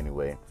talking about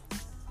anyway.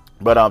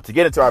 But to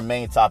get into our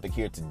main topic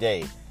here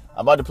today,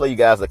 I'm about to play you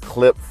guys a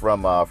clip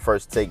from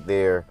First Take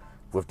there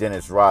with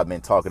Dennis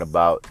Rodman talking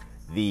about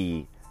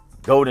the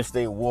Golden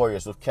State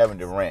Warriors with Kevin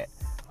Durant.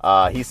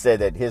 He said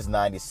that his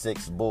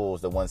 96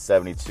 Bulls that won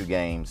 72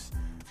 games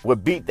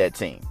would beat that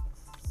team.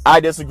 I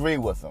disagree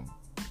with him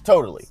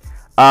totally.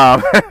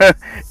 And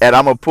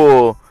I'm going to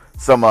pull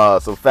some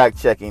fact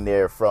checking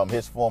there from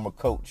his former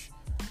coach,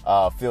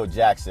 Phil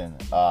Jackson,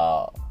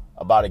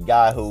 about a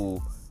guy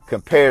who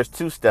compares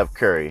to Steph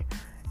Curry,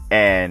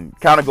 and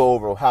kind of go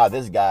over how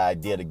this guy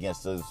did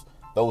against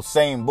those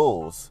same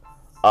Bulls,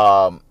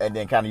 and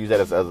then kind of use that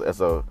as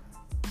a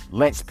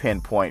linchpin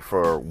point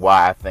for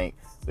why I think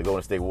the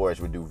Golden State Warriors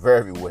would do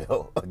very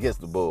well against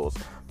the Bulls.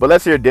 But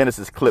let's hear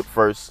Dennis's clip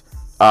first,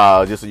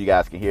 just so you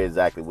guys can hear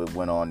exactly what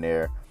went on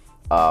there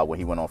when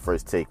he went on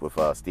First Take with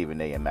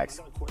Stephen A. and Max.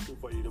 I got a question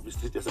for you.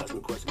 Just asking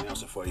a question and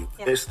answer for you.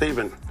 Yeah. Hey,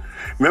 Stephen,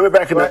 remember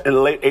back in the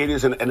late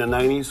 80s and the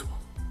 90s?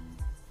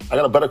 I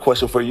got a better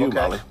question for you,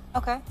 Molly.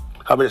 Okay.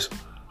 How about this?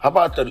 How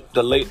about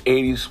the late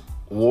 80s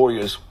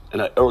Warriors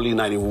and the early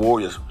 90s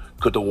Warriors?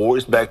 Could the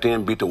Warriors back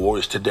then beat the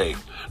Warriors today?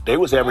 They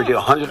was averaging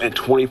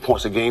 120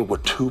 points a game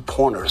with 2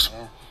 pointers.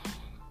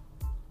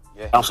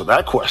 Yeah. Answer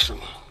that question.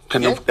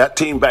 Can that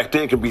team back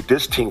then can beat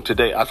this team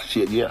today? I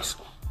say yes.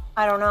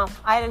 I don't know.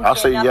 I'll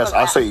say yes.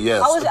 I'll say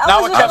yes.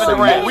 Now with Kevin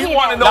Durant. We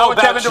want to know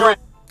about Kevin Durant.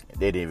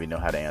 They didn't even know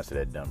how to answer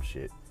that dumb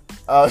shit.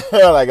 I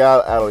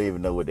don't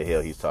even know what the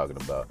hell he's talking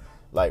about.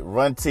 Like,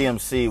 Run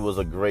TMC was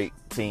a great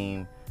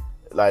team.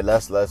 Like,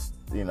 let's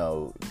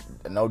no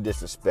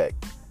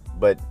disrespect,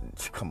 but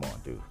come on,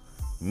 dude.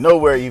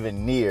 Nowhere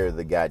even near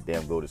the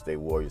goddamn Golden State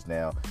Warriors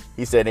now.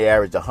 He said they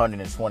averaged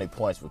 120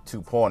 points with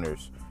 2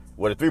 pointers.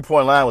 Well, the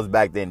 3-point line was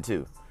back then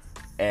too.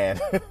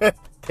 And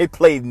they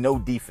played no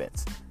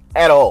defense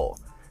at all.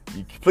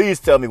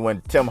 Please tell me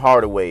when Tim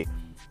Hardaway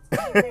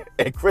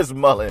and Chris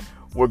Mullin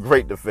were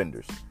great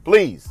defenders.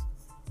 Please.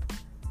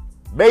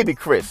 Maybe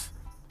Chris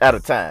at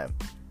a time.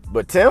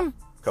 But Tim?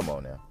 Come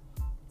on now.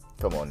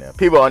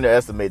 People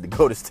underestimate the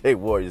Golden State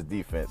Warriors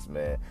defense,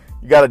 man.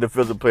 You got a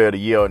defensive player of the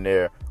year on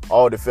there.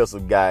 All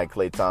defensive guy in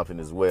Klay Thompson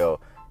as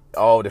well.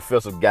 All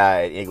defensive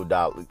guy at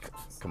Iguodala.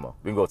 Come on.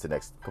 We can go to the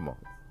next. Come on.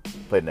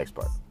 Play the next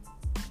part.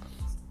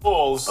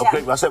 Bulls.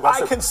 Okay,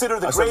 I consider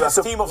the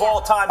greatest team of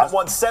all time that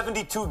won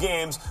 72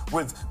 games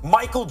with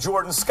Michael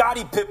Jordan,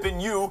 Scottie Pippen,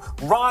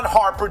 Ron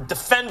Harper,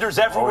 defenders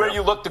everywhere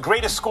you look, the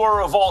greatest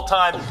scorer of all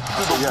time.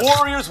 The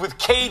Warriors with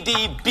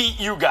KD beat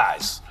you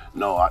guys.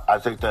 No, I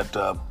think that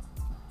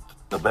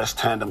the best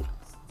tandem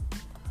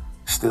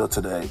still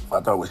today, I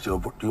thought it was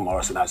Joe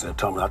Dumars and Isaiah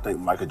Thomas. I think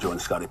Michael Jordan,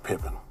 Scottie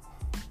Pippen.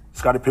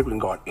 Scottie Pippen can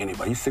guard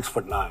anybody. He's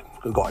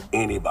 6'9". Can guard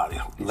anybody.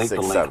 He's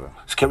 6'7".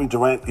 Kevin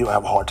Durant, he'll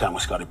have a hard time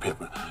with Scottie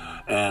Pippen.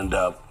 And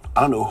I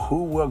don't know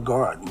who will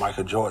guard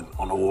Michael Jordan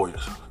on the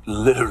Warriors.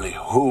 Literally,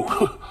 who?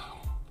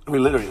 I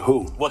mean, literally,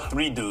 who? What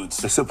three dudes?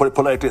 They still put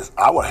it like this.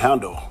 I would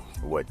handle.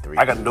 What three?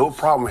 I got no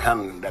problem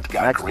handling that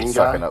guy, Max Green be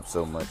guy. sucking up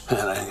so much.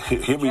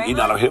 He'll be eating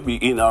out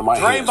of my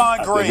hands.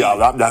 Draymond Green.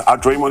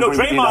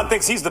 Draymond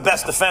thinks he's the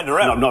best defender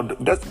ever. No,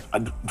 that's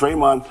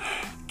Draymond.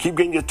 Keep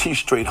getting your teeth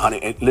straight,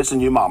 honey, and listen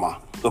to your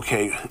mama.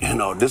 Okay,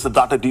 this is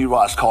Dr. D.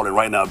 Ross calling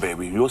right now,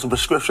 baby. You want some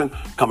prescription?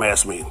 Come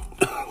ask me.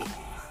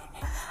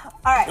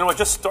 All right. I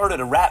just started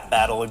a rap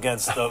battle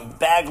against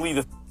Bagley.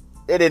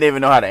 They didn't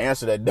even know how to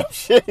answer that dumb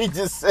shit he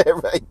just said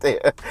right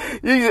there.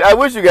 I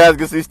wish you guys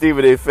could see Steve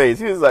in their face.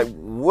 He was like,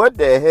 what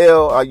the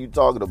hell are you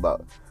talking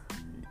about?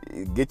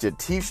 Get your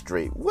teeth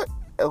straight. What?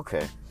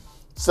 Okay.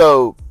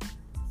 So,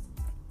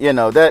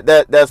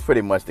 that's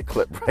pretty much the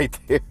clip right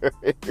there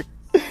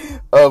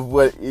of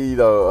what,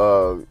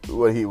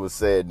 what he was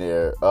saying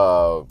there.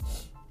 I'm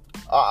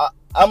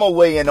going to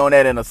weigh in on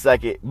that in a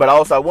second. But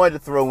also, I wanted to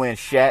throw in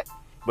Shaq,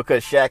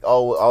 because Shaq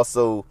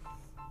also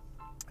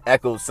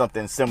echoed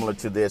something similar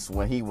to this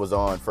when he was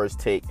on First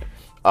Take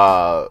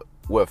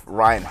with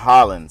Ryan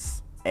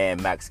Hollins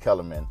and Max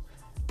Kellerman.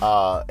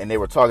 And they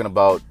were talking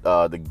about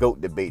the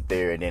GOAT debate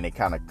there, and then it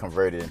kind of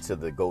converted into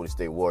the Golden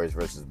State Warriors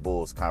versus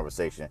Bulls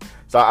conversation.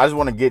 So I just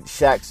want to get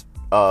Shaq's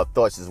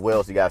thoughts as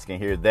well so you guys can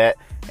hear that,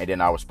 and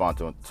then I'll respond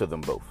to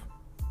them both.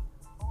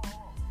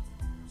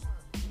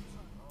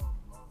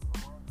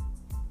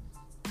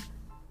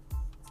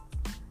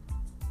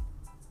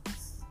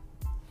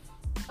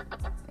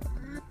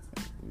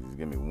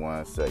 Give me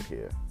 1 sec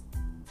here.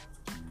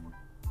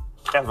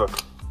 Ever.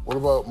 What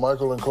about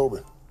Michael and Kobe?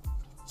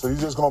 So you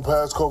just gonna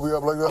pass Kobe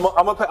up like that?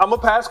 I'm gonna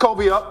pass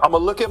Kobe up. I'm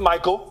gonna look at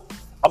Michael.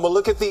 I'm gonna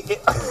look at the.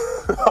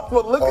 I'm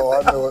gonna look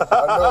at. I know it.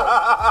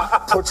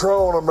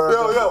 Patron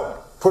America.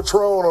 Yo.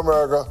 Patron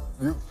America.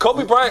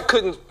 Kobe Bryant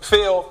couldn't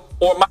fail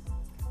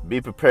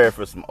Be prepared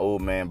for some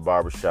old man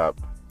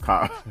barbershop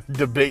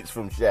debates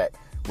from Shaq,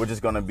 which is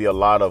gonna be a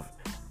lot of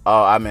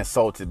I'm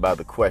insulted by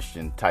the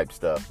question type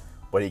stuff.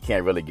 But he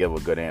can't really give a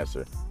good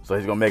answer. So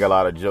he's going to make a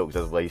lot of jokes.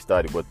 That's why he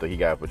started with he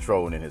got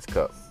Patron in his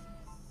cup.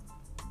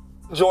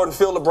 Jordan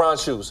feel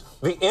LeBron's shoes.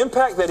 The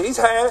impact that he's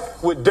had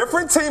with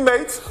different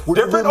teammates,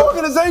 different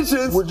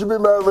organizations. Would you be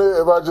mad at me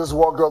if I just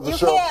walked off the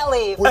show? You can't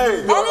leave.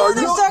 Hey,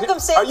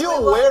 are you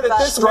aware that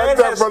this man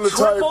has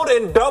tripled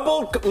and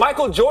doubled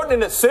Michael Jordan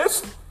in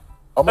assists?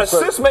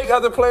 Assists make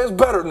other players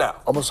better now.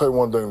 I'm going to say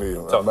one thing to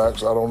you,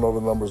 Max. I don't know the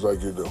numbers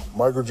like you do.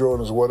 Michael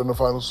Jordan is what in the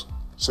finals?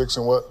 6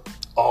 and what?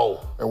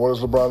 Oh. And what is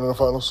LeBron in the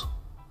finals?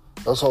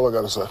 That's all I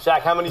got to say.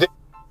 Shaq, how many?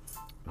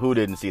 Who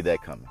didn't see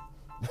that coming?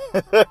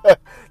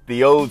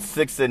 The old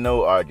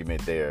 6-0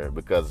 argument there,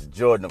 because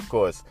Jordan, of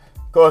course,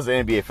 the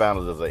NBA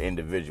Finals is an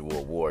individual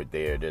award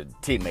there. The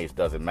teammates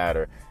doesn't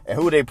matter. And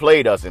who they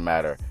play doesn't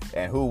matter.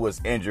 And who was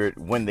injured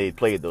when they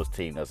played those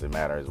teams doesn't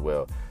matter as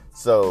well.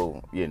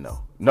 So,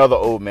 another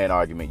old man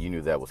argument. You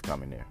knew that was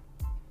coming there.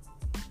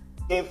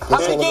 How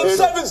many game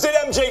sevens did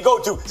MJ go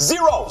to?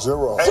 Zero.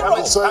 Hey,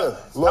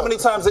 how many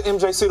times did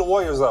MJ see the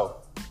Warriors, though?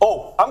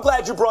 Oh, I'm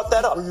glad you brought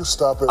that up. Will you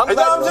stop it? I'm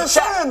just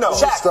saying, though.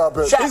 Stop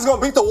it. He's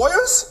going to beat the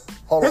Warriors?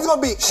 He's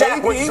going to beat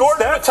Shaq.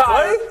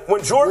 KD,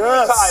 When Jordan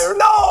retired.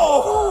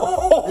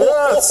 No!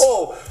 Yes.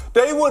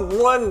 They would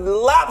run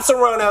laps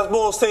around that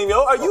Bulls team,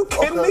 yo. Are you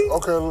kidding me?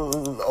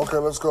 Okay,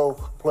 let's go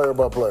player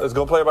by player. Let's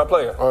go player by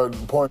player. All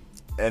right, point.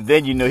 And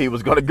then he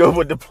was going to go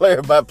with the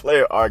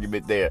player-by-player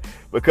argument there.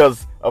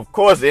 Because, of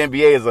course, the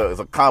NBA is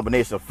a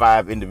combination of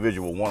 5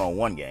 individual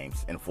one-on-one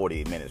games in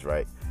 48 minutes,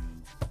 right?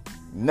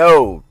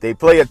 No, they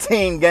play a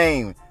team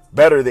game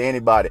better than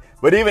anybody.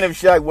 But even if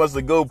Shaq wants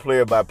to go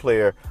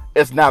player-by-player,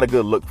 it's not a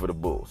good look for the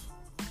Bulls.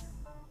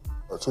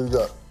 That's who you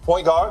got.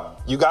 Point guard,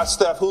 you got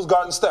Steph. Who's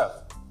guarding Steph?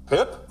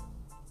 Pip?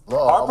 No,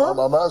 Harper?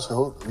 I'm asking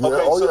who. Yeah,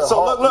 Okay,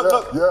 so Harp.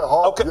 look. Yeah,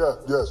 Harp. Okay.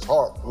 Yes,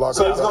 Harp.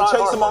 So he's going to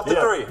chase him off the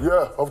three.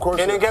 Yeah, of course.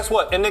 And then guess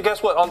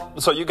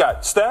what? So you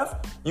got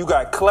Steph, you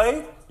got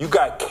Clay, you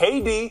got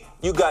KD,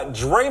 you got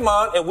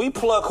Draymond, and we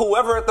plug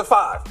whoever at the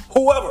 5.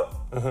 Whoever.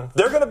 Mm-hmm.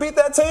 They're going to beat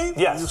that team?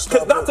 Yes.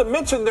 Because not to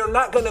mention they're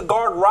not going to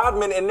guard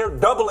Rodman, and they're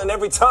doubling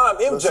every time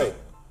MJ. Listen,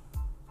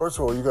 first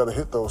of all, you got to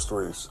hit those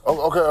threes.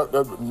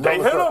 Okay. They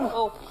hit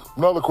them.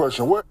 Another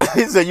question. What?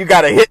 He said you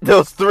got to hit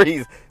those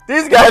threes.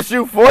 These guys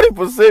shoot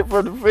 40%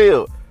 from the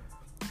field.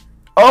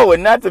 Oh,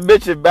 and not to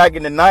mention back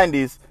in the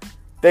 90s,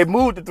 they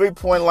moved the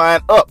three-point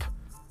line up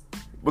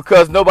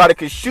because nobody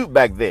could shoot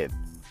back then.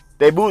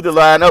 They moved the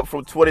line up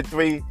from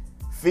 23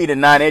 feet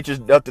and 9 inches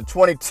up to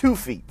 22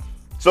 feet.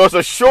 So it's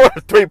a short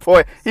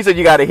three-point. He said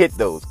you got to hit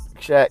those.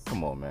 Shaq,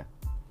 come on, man.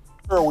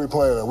 era we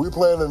playing in? We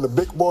playing in the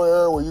big boy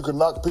era where you can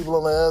knock people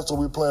on the ass, or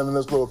we playing in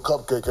this little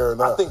cupcake era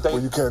now where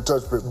you can't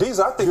touch people?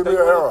 Give me an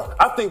era.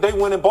 I think they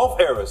win in both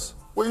eras.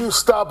 Will you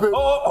stop it?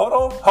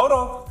 Oh, hold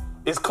on.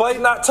 Is Clay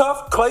not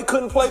tough? Clay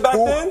couldn't play back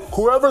then?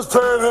 Whoever's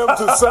paying him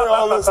to say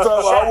all this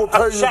stuff, I will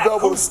pay you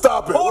double to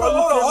stop it. Hold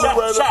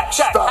on.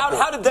 Shaq,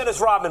 how did Dennis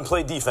Rodman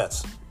play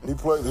defense?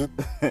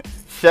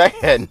 Shaq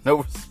had no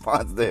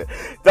response there.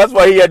 That's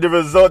why he had to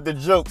resort to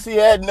jokes. He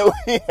had no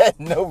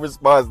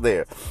response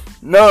there.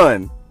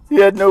 None. He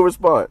had no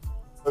response.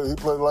 He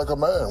played like a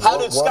man. How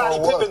did Scottie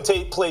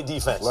Pippen play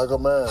defense? Like a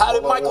man. How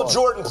did Michael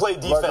Jordan play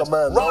defense? Like a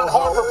man. Ron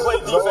Harper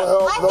played defense.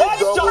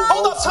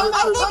 Hold up, time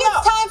out. I think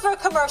it's time for a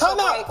commercial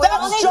break.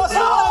 That's just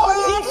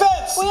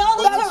defense. We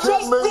all need to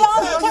rethink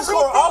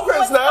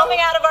what's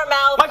coming out of our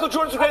mouth. Michael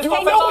Jordan's greatest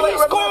Okay, offense.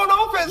 nobody Score on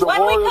offense.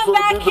 When we come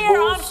back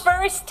here on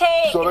First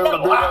Take.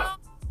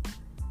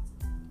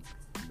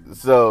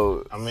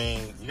 So I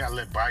mean, you gotta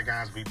let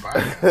bygones be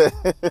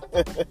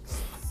bygones.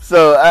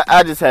 So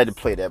I just had to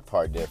play that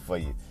part there for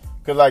you.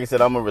 Because like I said,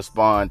 I'm going to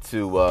respond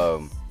to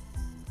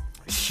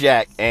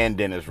Shaq and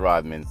Dennis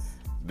Rodman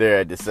there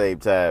at the same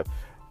time.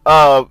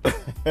 Oh,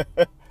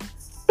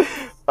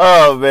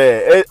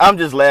 man. I'm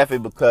just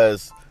laughing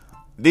because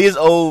these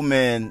old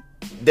men,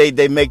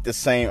 they make the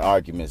same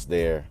arguments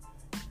there.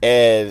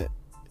 And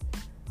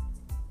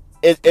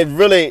it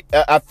really,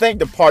 I think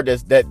the part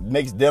that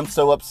makes them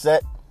so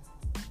upset,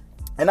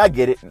 and I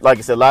get it. Like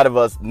I said,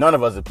 none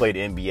of us have played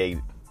the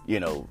NBA,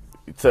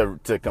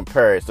 to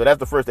compare it. So that's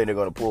the first thing they're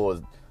going to pull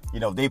is,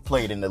 they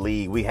played in the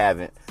league. We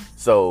haven't.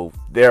 So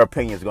their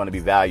opinion is going to be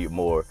valued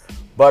more.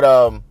 But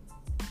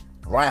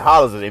Ryan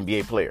Hollins is an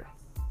NBA player.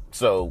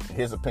 So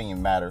his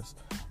opinion matters.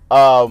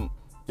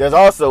 There's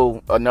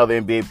also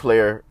another NBA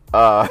player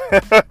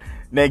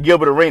named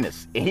Gilbert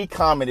Arenas. And he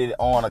commented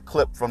on a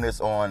clip from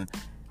this on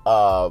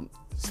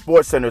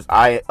SportsCenter's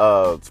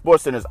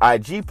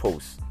IG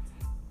post.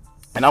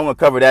 And I'm going to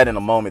cover that in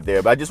a moment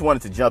there. But I just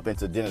wanted to jump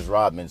into Dennis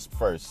Rodman's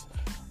first.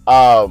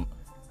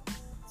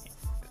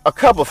 A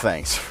couple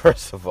things.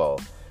 First of all,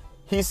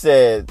 he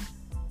said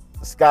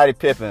Scottie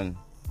Pippen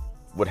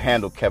would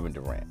handle Kevin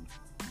Durant.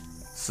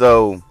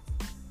 So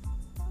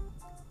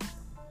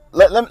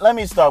let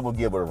me start with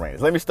Gilbert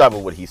Arenas. Let me start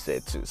with what he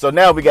said too. So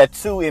now we got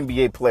two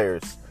NBA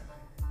players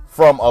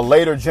from a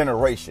later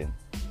generation,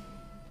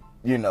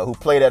 who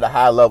played at a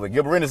high level.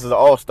 Gilbert Arenas is an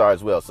all-star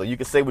as well. So you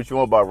can say what you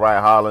want about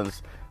Ryan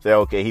Hollins. Say,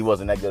 okay, he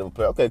wasn't that good of a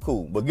player. Okay,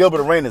 cool. But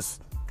Gilbert Arenas,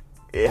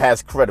 it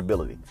has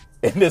credibility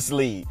in this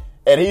league.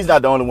 And he's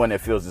not the only one that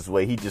feels this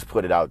way. He just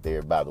put it out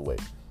there, by the way.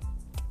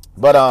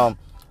 But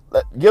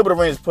Gilbert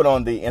Arenas put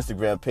on the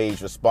Instagram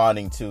page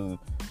responding to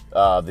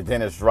the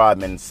Dennis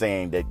Rodman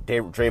saying that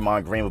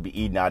Draymond Green would be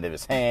eaten out of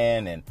his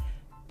hand and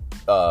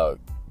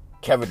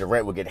Kevin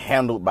Durant would get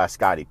handled by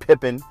Scottie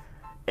Pippen,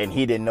 and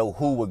he didn't know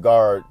who would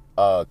guard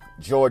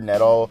Jordan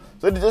at all.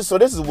 So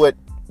this is what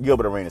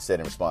Gilbert Arenas said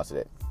in response to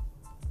that.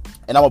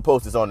 And I'm going to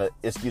post this on the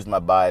Excuse My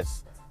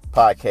Bias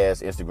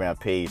podcast Instagram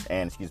page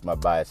and Excuse My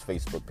Bias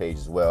Facebook page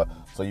as well,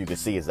 so you can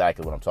see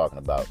exactly what I'm talking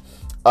about.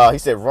 He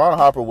said Ron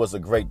Harper was a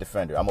great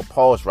defender. I'm gonna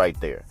pause right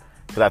there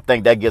because I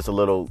think that gets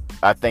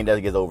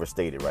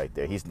overstated right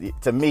there.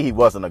 To me, he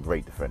wasn't a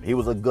great defender. He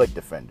was a good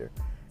defender.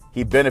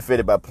 He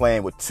benefited by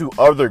playing with two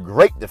other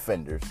great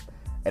defenders,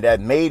 and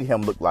that made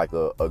him look like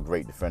a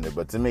great defender.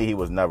 But to me, he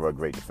was never a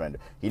great defender.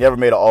 He never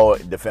made an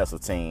all-defensive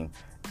team,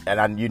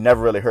 and you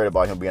never really heard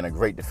about him being a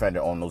great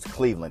defender on those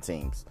Cleveland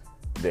teams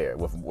there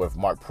with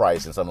Mark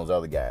Price and some of those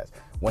other guys.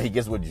 When he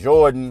gets with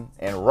Jordan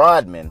and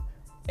Rodman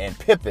and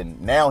Pippen,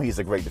 now he's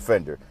a great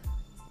defender.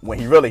 When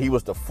he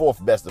was the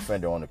fourth best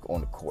defender on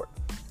the court.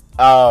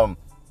 So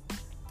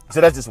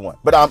that's just one.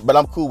 But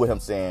I'm cool with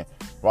him saying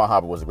Ron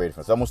Harper was a great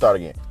defender. So I'm gonna start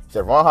again. He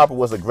said Ron Harper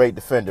was a great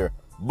defender,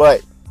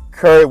 but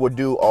Curry would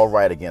do all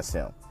right against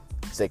him.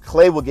 He said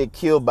Clay will get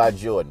killed by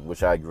Jordan,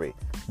 which I agree.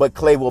 But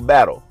Clay will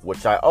battle,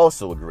 which I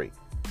also agree.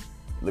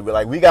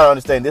 Like, we gotta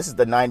understand, this is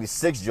the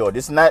 96 Jordan.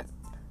 This is not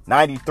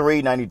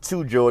 93,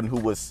 92 Jordan, who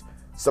was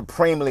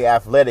supremely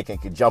athletic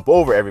and could jump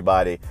over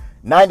everybody.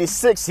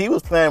 96, he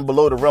was playing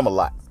below the rim a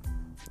lot.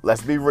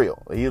 Let's be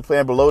real. He was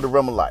playing below the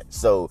rim a lot.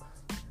 So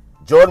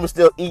Jordan would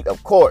still eat,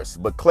 of course,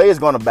 but Clay is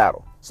going to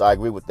battle. So I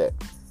agree with that.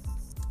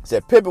 He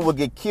said Pippen will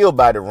get killed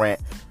by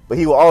Durant, but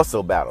he will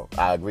also battle.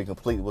 I agree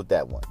completely with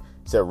that one.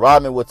 He said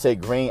Rodman will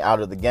take Green out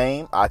of the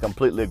game. I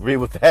completely agree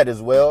with that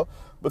as well,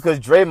 because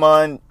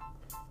Draymond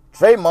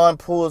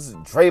pulls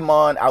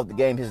Draymond out the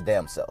game his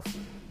damn self.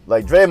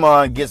 Like,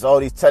 Draymond gets all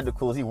these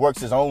technicals. He works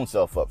his own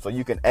self up. So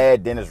you can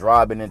add Dennis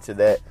Rodman into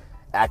that,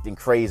 acting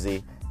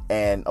crazy.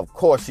 And, of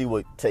course, he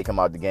would take him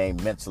out the game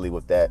mentally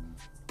with that.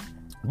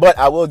 But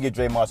I will give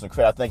Draymond some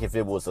credit. I think if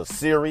it was a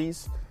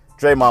series,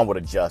 Draymond would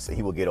adjust.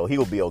 He will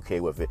be okay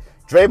with it.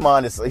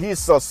 Draymond he's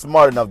so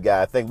smart enough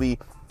guy. I think we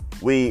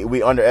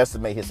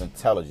underestimate his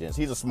intelligence.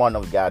 He's a smart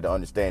enough guy to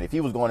understand if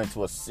he was going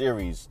into a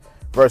series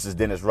versus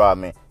Dennis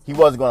Rodman, he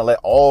wasn't going to let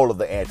all of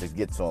the antics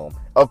get to him.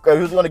 Okay,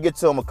 he was going to get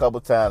to him a couple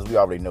times. We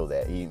already know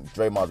that.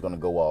 Draymond's going to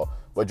go all.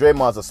 But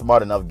Draymond's a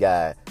smart enough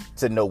guy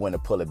to know when to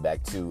pull it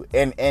back to,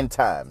 and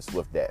times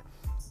with that.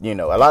 You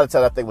know, a lot of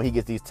times I think when he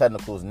gets these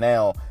technicals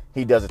now,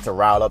 he does it to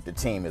rile up the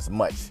team as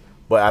much.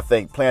 But I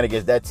think playing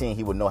against that team,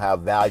 he would know how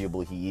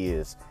valuable he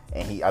is,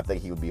 and I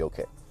think he would be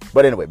okay.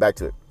 But anyway, back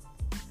to it.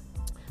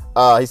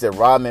 He said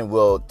Rodman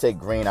will take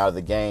Green out of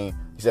the game.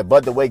 He said,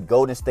 but the way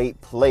Golden State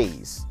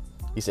plays,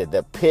 he said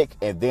the pick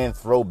and then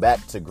throw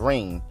back to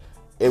Green,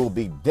 it will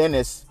be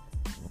Dennis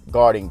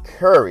guarding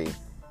Curry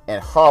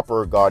and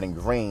Harper guarding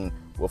Green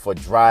with a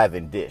drive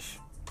and dish.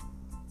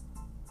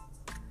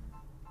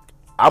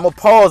 I'm going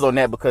to pause on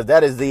that because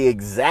that is the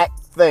exact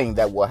thing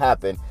that will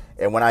happen.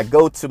 And when I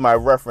go to my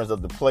reference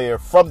of the player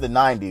from the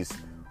 90s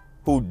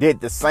who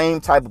did the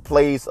same type of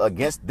plays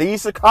against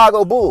these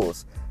Chicago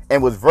Bulls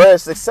and was very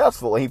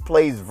successful, and he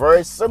plays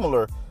very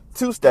similar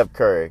to Steph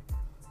Curry,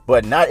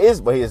 but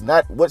he is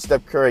not what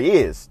Steph Curry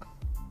is.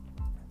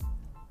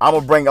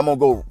 I'm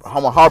gonna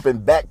harping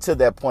back to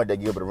that point that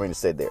Gilbert Arenas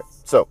said there.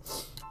 So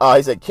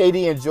he said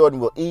KD and Jordan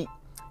will eat.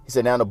 He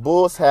said now the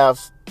Bulls have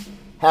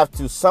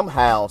to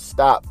somehow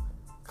stop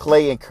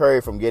Clay and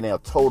Curry from getting a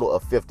total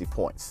of 50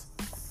 points.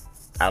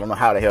 I don't know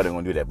how the hell they're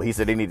going to do that, but he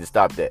said they need to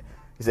stop that.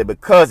 He said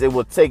because it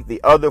will take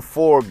the other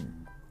 4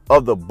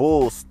 of the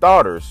Bulls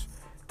starters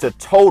to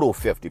total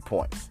 50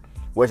 points,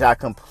 which I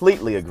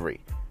completely agree.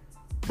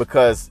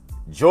 Because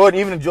Jordan,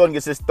 even if Jordan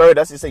gets his third,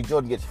 let's just say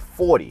Jordan gets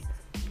 40.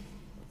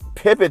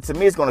 Pippen, to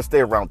me, is going to stay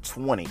around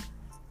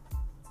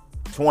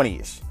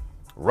 20-ish.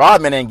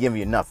 Rodman ain't giving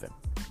you nothing.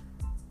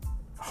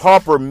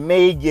 Harper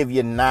may give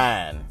you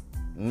 9.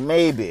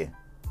 Maybe.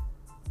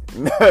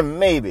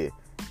 Maybe.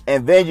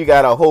 And then you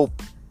got to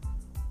hope,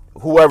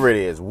 whoever it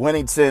is,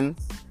 Winnington,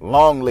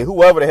 Longley,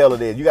 whoever the hell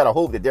it is, you got to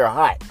hope that they're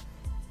hot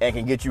and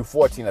can get you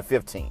 14 or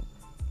 15.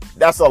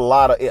 That's a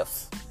lot of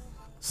ifs.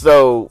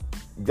 So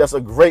that's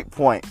a great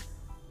point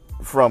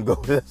from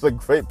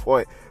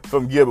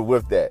Gilbert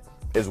with that.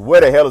 Is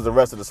where the hell is the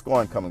rest of the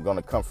scoring going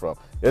to come from?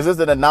 This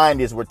isn't the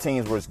 90s where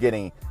teams were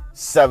getting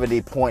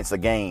 70 points a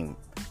game.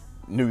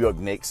 New York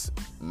Knicks,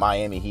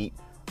 Miami Heat,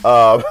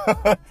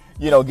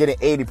 getting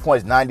 80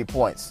 points, 90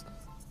 points.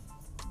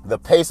 The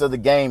pace of the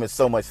game is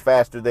so much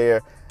faster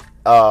there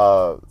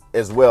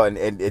as well, and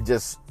it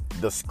just,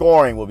 the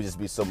scoring will just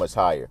be so much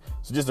higher.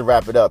 So just to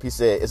wrap it up, he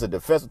said it's a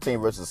defensive team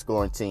versus a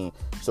scoring team,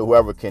 so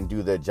whoever can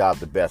do their job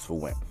the best will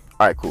win.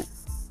 All right, cool.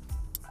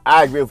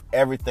 I agree with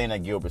everything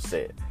that Gilbert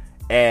said,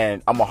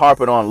 and I'm gonna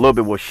harp it on a little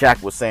bit what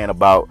Shaq was saying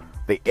about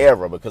the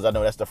era, because I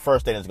know that's the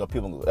first thing that's going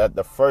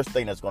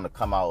to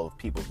come out of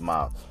people's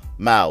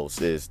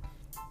mouths is,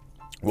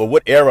 well,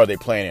 what era are they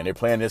playing in? They're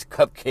playing this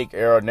cupcake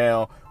era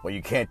now where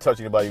you can't touch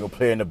anybody. You're going to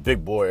play in the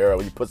big boy era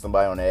where you put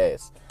somebody on the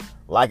ass.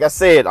 Like I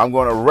said, I'm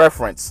going to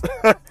reference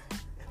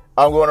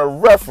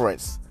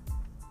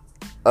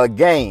a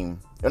game,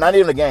 not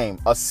even a game,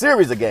 a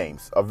series of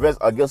games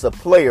against a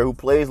player who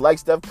plays like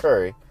Steph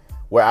Curry,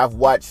 where I've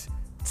watched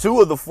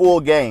 2 of the full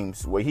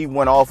games where he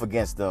went off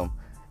against them,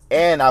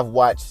 and I've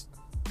watched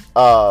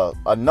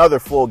another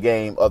full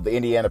game of the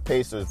Indiana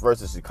Pacers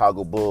versus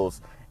Chicago Bulls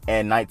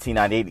in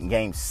 1998 in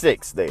Game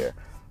 6 there.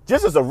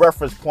 Just as a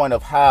reference point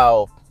of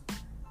how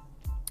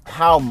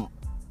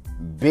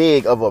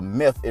big of a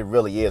myth it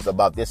really is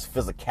about this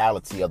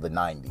physicality of the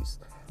 90s.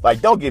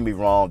 Like, don't get me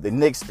wrong, the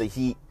Knicks, the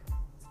Heat,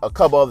 a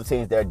couple other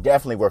teams there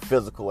definitely were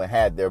physical and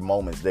had their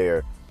moments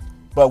there.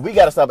 But we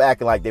got to stop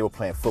acting like they were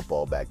playing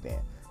football back then.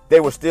 They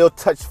were still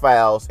touch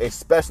fouls,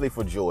 especially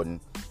for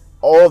Jordan,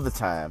 all the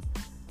time.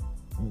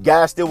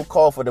 Guys still will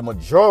call for the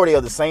majority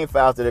of the same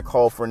fouls that they're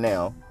called for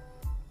now.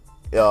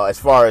 As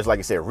far as, like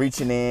I said,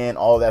 reaching in,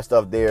 all that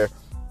stuff there.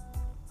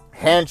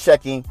 Hand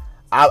checking.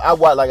 I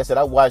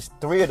watched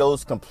 3 of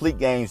those complete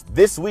games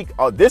this week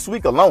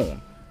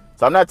alone.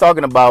 So I'm not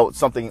talking about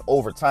something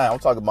over time. I'm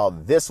talking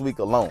about this week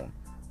alone.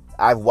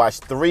 I've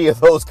watched 3 of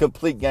those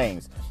complete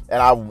games.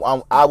 And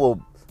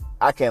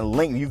I can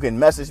link, you can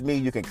message me,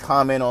 you can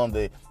comment on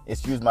the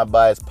Excuse My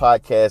Bias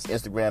podcast,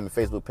 Instagram and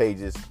Facebook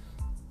pages,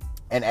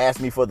 and ask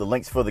me for the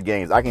links for the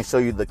games. I can show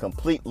you the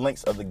complete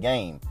links of the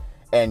game.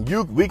 And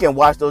we can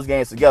watch those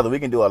games together. We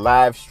can do a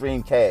live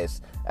stream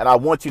cast. And I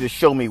want you to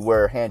show me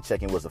where hand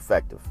checking was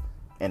effective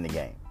in the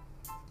game.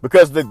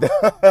 Because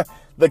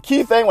the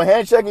key thing with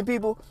hand checking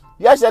people,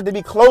 you actually have to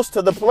be close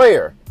to the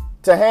player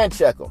to hand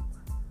check them.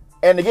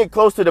 And to get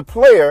close to the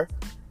player,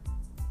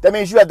 that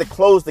means you have to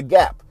close the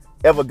gap.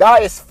 If a guy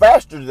is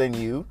faster than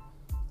you,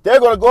 they're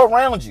going to go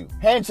around you,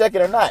 hand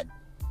checking or not.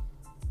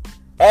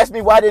 Ask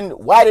me why didn't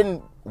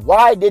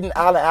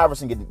Allen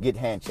Iverson get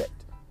hand checked?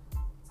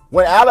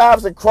 When Allen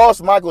Iverson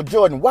crossed Michael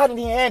Jordan, why didn't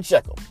he hand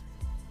check him?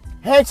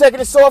 Hand checking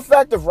is so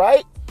effective,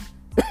 right?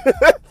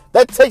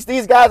 That takes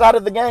these guys out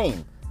of the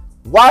game.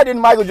 Why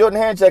didn't Michael Jordan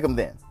hand check him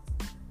then?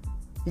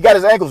 He got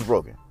his ankles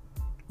broken.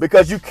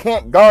 Because you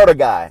can't guard a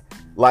guy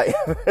like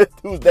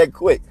who's that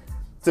quick.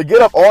 To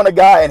get up on a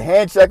guy and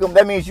hand check him,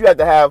 that means you have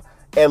to have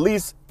at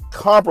least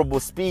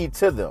comparable speed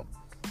to them.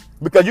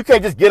 Because you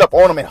can't just get up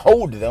on them and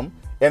hold them.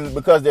 And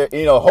because they're,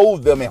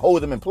 hold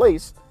them in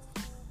place.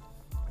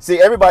 See,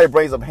 everybody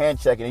brings up hand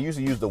checking. They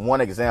usually use the one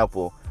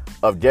example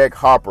of Derek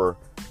Harper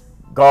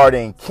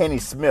guarding Kenny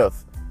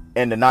Smith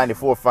in the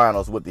 94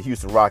 finals with the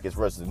Houston Rockets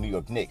versus the New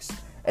York Knicks.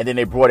 And then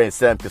they brought in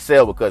Sam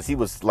Cassell because he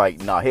was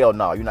like, nah, hell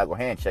no, you're not going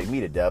to hand check me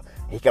to death.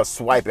 He kept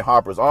swiping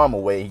Harper's arm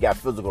away. He got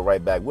physical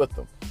right back with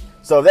him.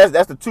 So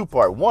that's the two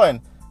part.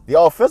 One, the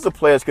offensive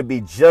players could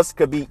be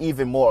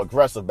even more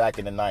aggressive back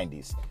in the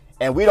 90s.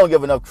 And we don't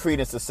give enough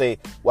credence to say,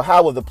 well,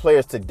 how will the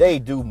players today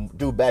do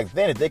back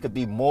then if they could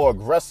be more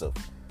aggressive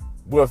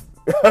with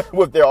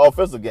with their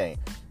offensive game?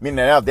 Meaning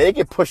now they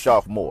can push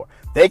off more.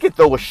 They can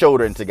throw a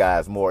shoulder into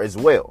guys more as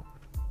well.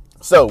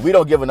 So we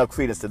don't give enough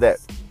credence to that.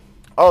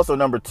 Also,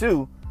 number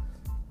two,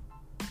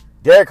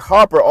 Derek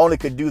Harper only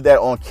could do that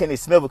on Kenny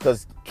Smith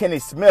because Kenny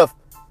Smith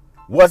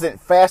wasn't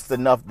fast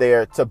enough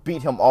there to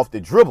beat him off the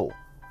dribble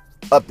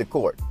up the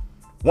court.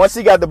 Once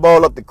he got the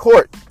ball up the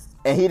court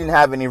and he didn't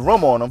have any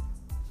room on him,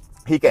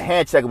 he could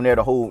hand check him there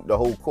the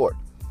whole court.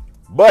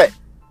 But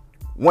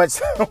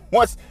once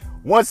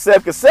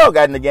Sam Cassell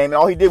got in the game and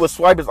all he did was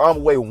swipe his arm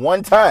away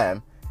one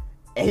time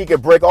and he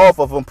could break off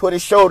of him, put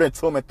his shoulder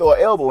into him and throw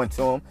an elbow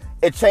into him,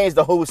 it changed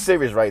the whole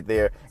series right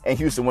there and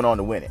Houston went on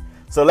to win it.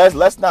 So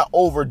let's not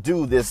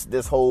overdo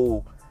this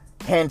whole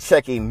hand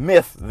checking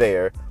myth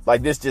there.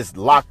 Like this just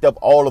locked up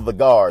all of the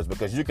guards,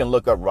 because you can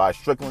look up Rod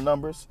Strickland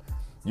numbers.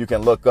 You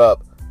can look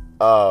up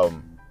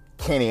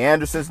Kenny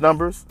Anderson's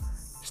numbers,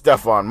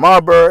 Stephon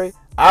Marbury,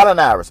 Allen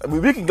Iverson. I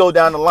mean, we can go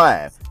down the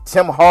line.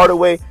 Tim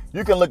Hardaway.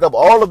 You can look up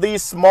all of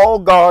these small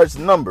guards'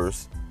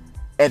 numbers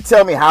and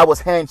tell me how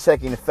was hand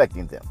checking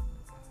affecting them.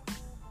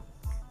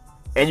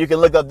 And you can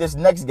look up this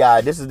next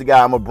guy. This is the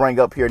guy I'm going to bring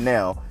up here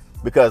now,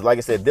 because like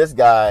I said, this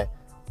guy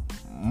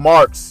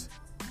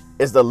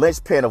is the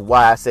linchpin of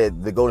why I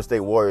said the Golden State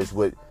Warriors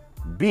would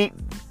beat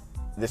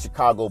the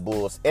Chicago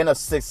Bulls in a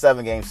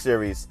 7 game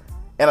series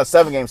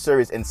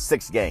in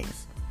 6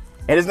 games.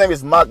 And his name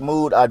is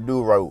Mahmoud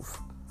Abdul-Rauf.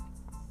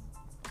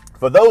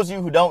 For those of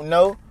you who don't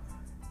know,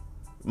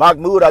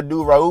 Mahmoud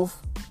Abdul-Rauf,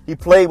 he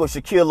played with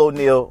Shaquille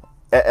O'Neal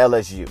at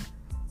LSU.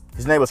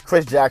 His name was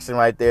Chris Jackson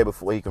right there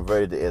before he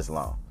converted to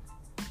Islam.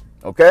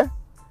 Okay?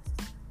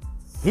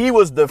 He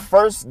was the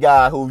first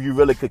guy who you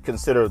really could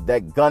consider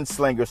that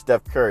gunslinger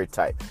Steph Curry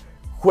type.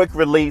 Quick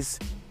release,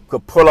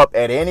 could pull up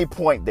at any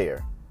point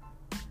there.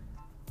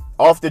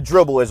 Off the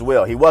dribble as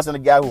well. He wasn't a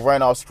guy who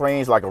ran off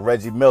screens like a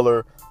Reggie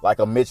Miller, like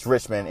a Mitch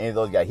Richmond, any of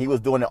those guys. He was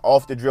doing it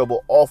off the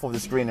dribble, off of the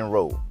screen and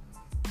roll.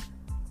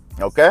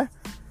 Okay?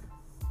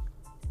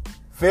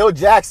 Phil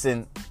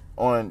Jackson,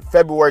 on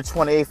February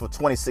 28th of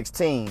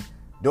 2016,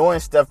 during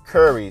Steph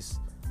Curry's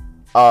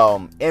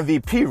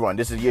MVP run,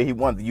 this is the year he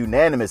won the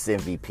unanimous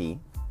MVP,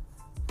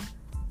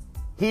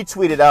 he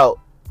tweeted out,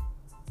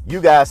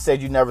 "You guys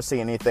said you never seen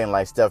anything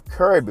like Steph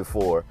Curry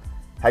before.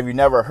 Have you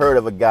never heard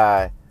of a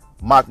guy,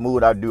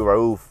 Mahmoud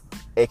Abdul-Rauf,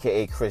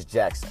 a.k.a. Chris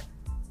Jackson?"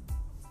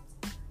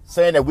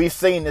 Saying that we've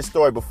seen this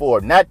story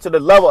before. Not to the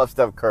level of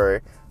Steph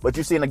Curry, but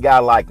you've seen a guy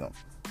like him.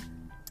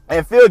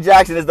 And Phil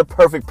Jackson is the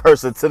perfect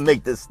person to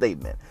make this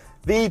statement.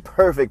 The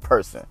perfect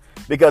person.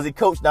 Because he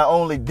coached not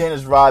only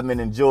Dennis Rodman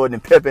and Jordan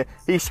and Pippen,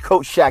 he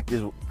coached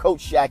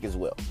Shaq as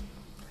well.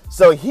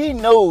 So he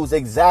knows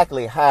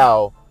exactly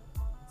how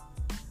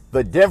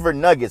the Denver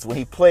Nuggets, when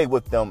he played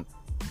with them,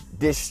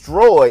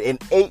 destroyed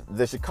and ate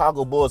the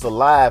Chicago Bulls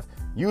alive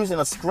using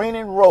a screen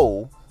and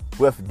roll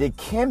with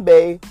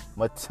Dikembe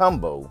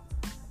Mutombo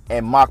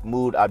and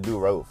Mahmoud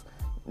Abdul-Rauf.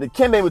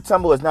 Dikembe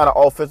Mutombo is not an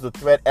offensive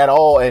threat at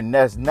all, and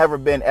that's never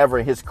been ever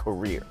in his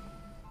career.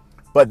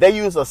 But they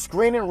use a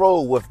screen and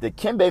roll with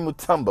Dikembe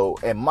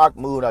Mutombo and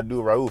Mahmoud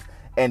Abdul-Rauf,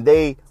 and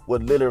they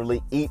would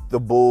literally eat the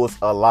Bulls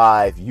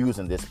alive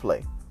using this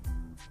play.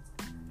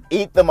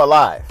 Eat them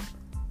alive.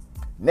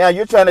 Now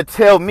you're trying to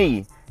tell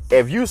me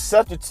if you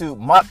substitute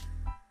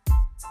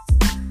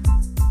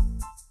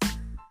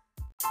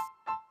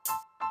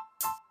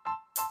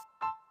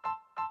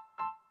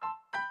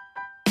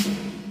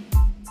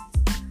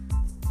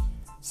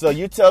So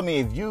you tell me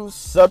if you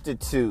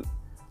substitute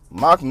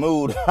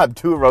Mahmoud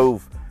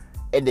Abdul-Rauf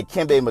and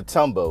Dikembe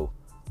Mutombo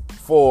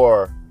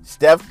for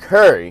Steph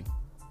Curry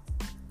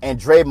and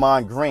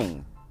Draymond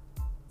Green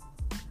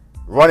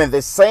running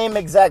the same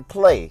exact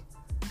play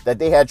that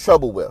they had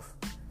trouble with.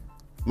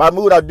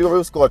 Mahmoud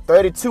Abdul-Rauf scored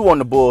 32 on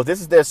the Bulls.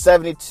 This is their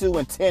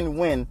 72-10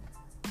 win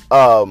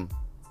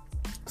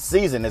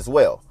season as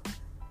well.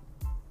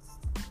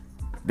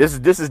 This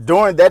is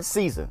during that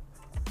season.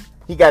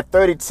 He got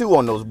 32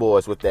 on those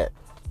boys with that.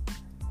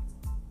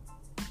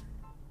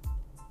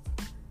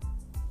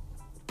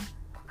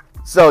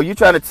 So you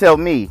trying to tell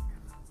me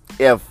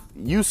if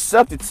you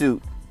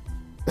substitute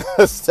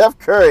Steph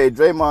Curry and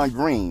Draymond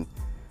Green,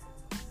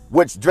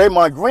 which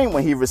Draymond Green,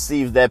 when he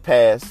receives that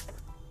pass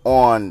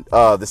on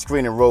the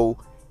screen and roll,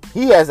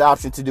 he has the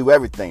option to do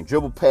everything: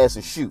 dribble, pass,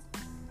 and shoot.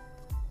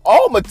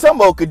 All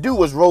Mutombo could do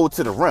was roll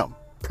to the rim.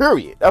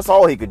 Period. That's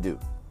all he could do.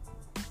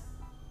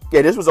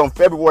 Yeah, this was on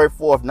February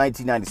 4th,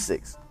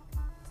 1996.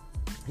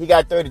 He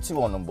got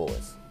 32 on them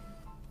boys.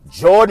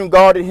 Jordan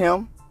guarded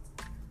him,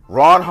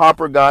 Ron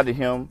Harper guarded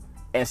him,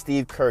 and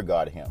Steve Kerr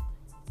guarded him.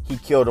 He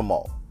killed them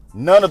all.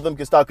 None of them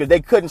could stop because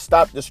they couldn't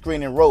stop the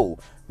screen and roll.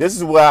 This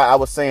is why I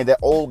was saying that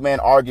old man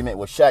argument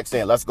with Shaq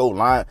saying, let's go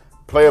line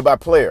player by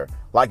player,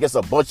 like it's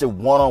a bunch of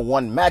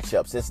one-on-one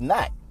matchups. It's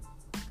not.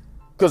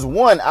 Because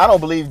one, I don't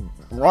believe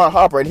Ron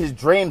Harper in his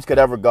dreams could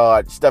ever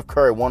guard Steph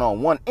Curry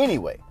one-on-one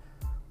anyway.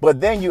 But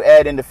then you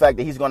add in the fact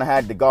that he's going to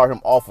have to guard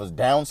him off of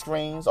down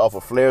screens, off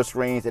of flare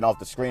screens, and off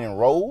the screen and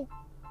roll.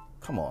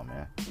 Come on,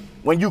 man.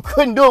 When you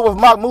couldn't do it with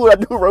Mahmoud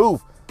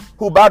Abdul-Rauf,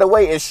 who, by the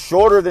way, is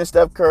shorter than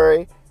Steph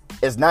Curry,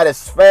 is not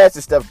as fast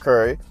as Steph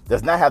Curry,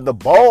 does not have the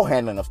ball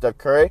handling of Steph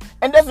Curry,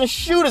 and doesn't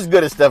shoot as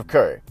good as Steph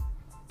Curry.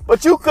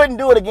 But you couldn't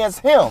do it against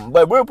him.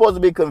 But we're supposed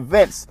to be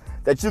convinced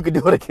that you could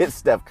do it against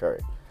Steph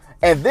Curry.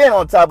 And then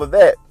on top of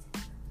that,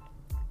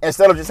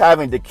 instead of just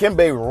having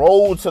Dikembe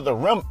roll to the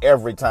rim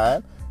every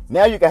time,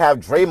 now you can have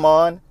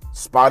Draymond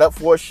spot up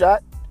for a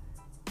shot,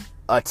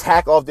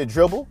 attack off the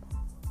dribble,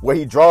 where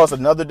he draws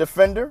another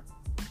defender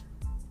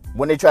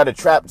when they try to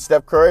trap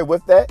Steph Curry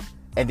with that,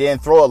 and then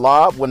throw a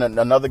lob when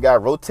another guy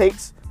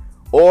rotates.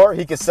 Or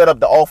he can set up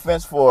the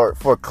offense for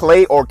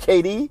Clay or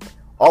KD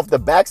off the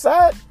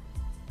backside.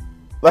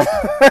 Like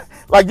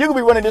you could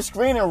be running this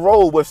screen and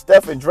roll with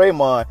Steph and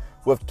Draymond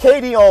with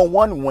KD on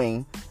one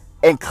wing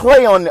and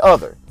Clay on the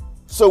other.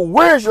 So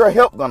where's your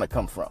help going to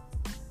come from?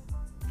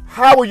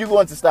 How are you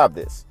going to stop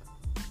this?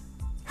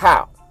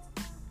 How?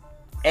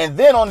 And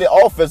then on the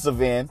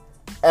offensive end,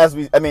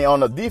 on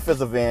the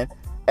defensive end,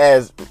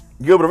 as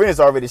Gilbert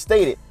Arenas already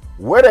stated,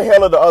 where the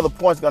hell are the other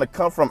points going to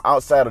come from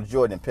outside of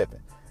Jordan and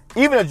Pippen?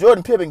 Even if Jordan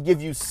and Pippen give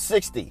you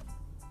 60,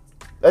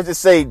 let's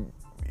just say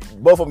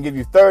both of them give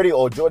you 30,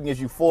 or Jordan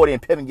gives you 40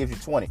 and Pippen gives you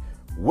 20.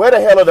 Where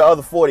the hell are the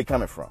other 40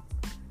 coming from?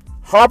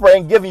 Harper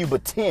ain't giving you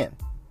but 10.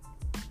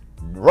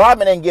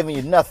 Rodman ain't giving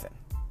you nothing.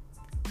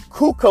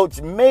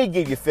 Kukoc may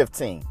give you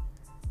 15.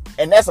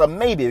 And that's a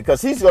maybe,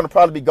 because he's going to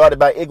probably be guarded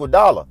by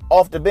Iguodala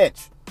off the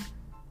bench.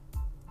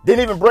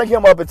 Didn't even bring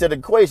him up into the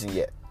equation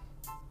yet.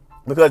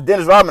 Because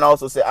Dennis Rodman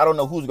also said, I don't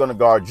know who's going to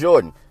guard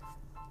Jordan.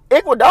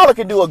 Iguodala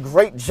can do a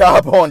great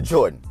job on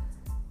Jordan.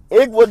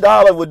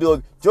 Iguodala would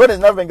do Jordan's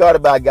never been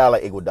guarded by a guy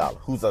like Iguodala,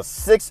 who's a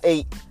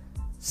 6'8",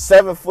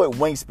 7-foot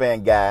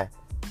wingspan guy,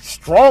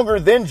 stronger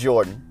than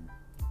Jordan,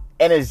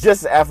 and is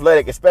just as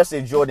athletic, especially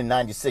in Jordan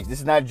 96. This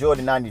is not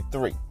Jordan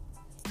 93.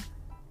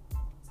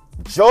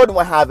 Jordan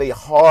will have a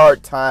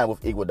hard time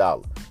with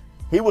Iguodala.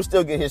 He will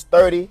still get his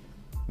 30,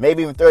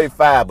 maybe even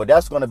 35, but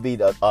that's going to be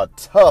a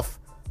tough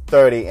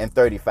 30 and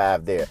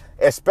 35 there,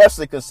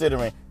 especially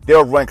considering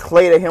they'll run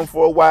Clay to him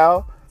for a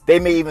while. They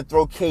may even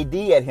throw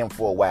KD at him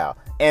for a while.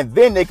 And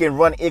then they can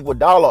run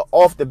Iguodala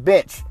off the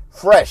bench,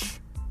 fresh,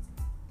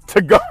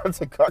 to guard him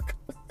as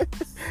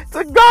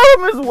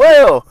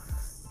well.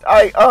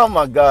 Oh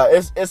my God,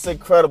 it's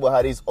incredible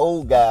how these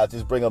old guys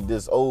just bring up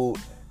this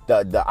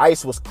the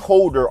ice was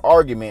colder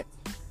argument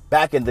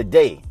back in the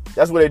day.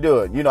 That's what they're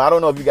doing. You know, I don't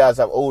know if you guys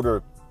have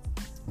older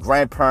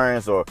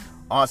grandparents or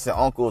aunts and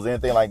uncles or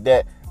anything like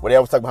that, where they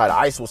always talk about how the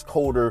ice was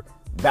colder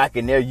back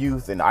in their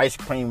youth and the ice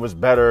cream was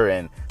better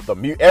and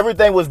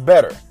everything was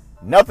better.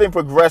 Nothing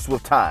progressed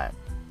with time.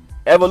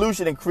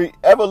 Evolution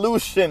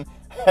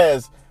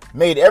has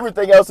made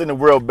everything else in the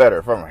world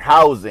better, from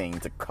housing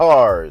to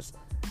cars,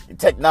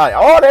 technology.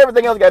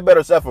 Everything else got better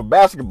except for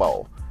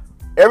basketball.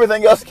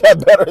 Everything else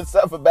got better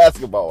except for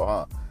basketball,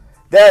 huh?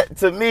 That,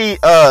 to me,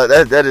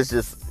 that is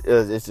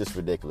it's just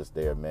ridiculous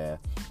there, man.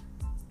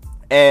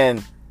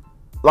 And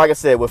like I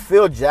said, with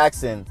Phil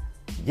Jackson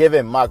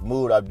giving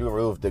Mahmoud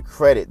Abdul-Rauf the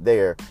credit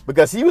there,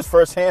 because he was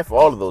firsthand for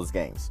all of those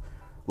games.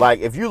 Like,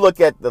 if you look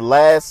at the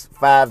last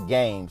 5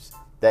 games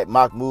that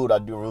Mahmoud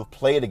Abdul-Rauf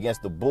played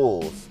against the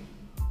Bulls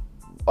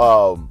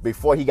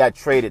before he got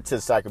traded to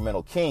the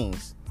Sacramento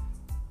Kings,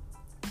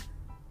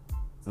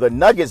 the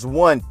Nuggets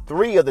won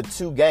 3 of the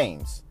 2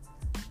 games.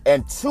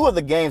 And 2 of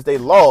the games they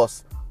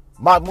lost,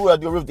 Mahmoud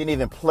Abdul-Rauf didn't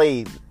even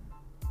play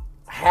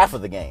half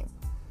of the game.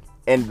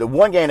 And the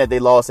one game that they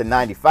lost in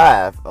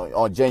 95,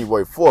 on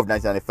January 4th,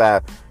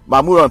 1995,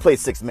 Mahmoud only played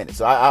 6 minutes.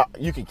 So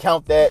you can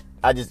count that.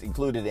 I just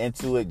included it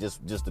into it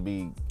just to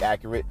be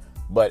accurate.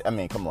 But, I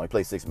mean, come on, he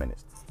played 6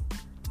 minutes.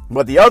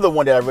 But the other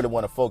one that I really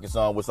want to focus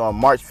on was on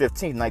March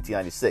 15th,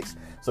 1996.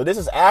 So this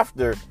is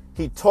after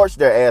he torched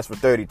their ass for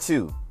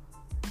 32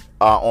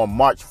 on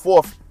March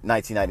 4th,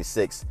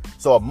 1996.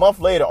 So a month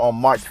later, on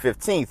March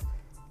 15th,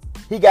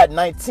 he got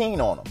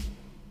 19 on him.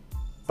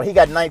 But he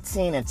got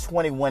 19 in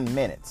 21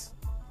 minutes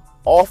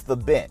off the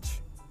bench.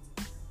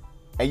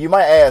 And you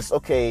might ask,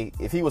 okay,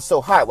 if he was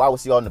so hot, why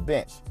was he on the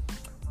bench?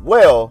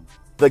 Well,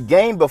 the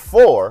game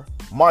before,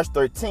 March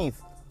 13th,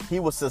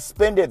 he was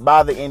suspended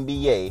by the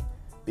NBA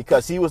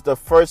because he was the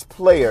first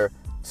player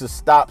to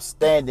stop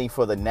standing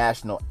for the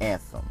national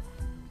anthem.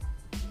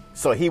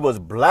 So he was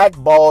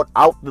blackballed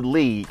out the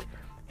league.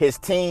 His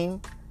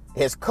team,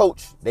 his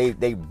coach, they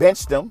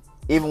benched him.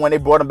 Even when they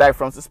brought him back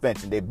from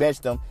suspension, they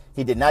benched him.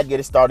 He did not get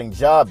his starting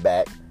job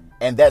back.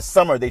 And that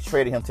summer, they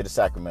traded him to the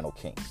Sacramento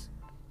Kings.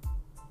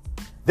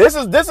 This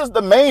is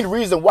the main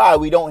reason why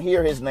we don't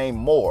hear his name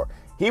more.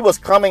 He was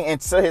coming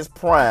into his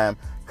prime,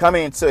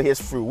 coming into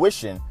his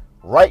fruition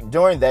right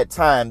during that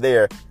time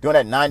there, during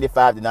that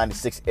 95 to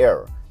 96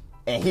 era.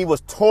 And he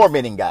was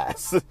tormenting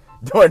guys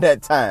during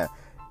that time.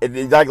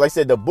 Like I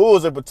said, the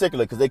Bulls in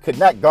particular, because they could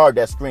not guard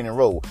that screen and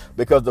roll,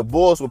 because the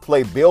Bulls would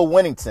play Bill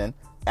Wennington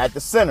at the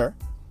center,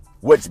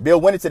 which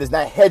Bill Wennington is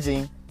not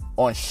hedging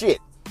on shit.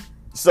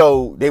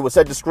 So they would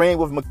set the screen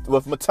with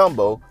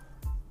Mutombo.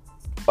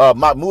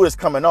 Mahmoud is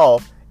coming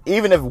off.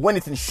 Even if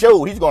Wennington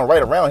showed, he's going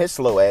right around his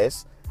slow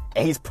ass,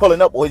 and he's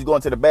pulling up or he's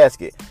going to the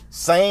basket.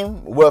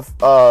 Same with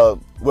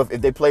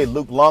if they played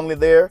Luke Longley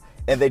there,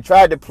 and they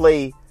tried to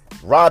play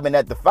Rodman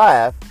at the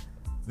 5,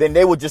 then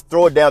they would just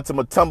throw it down to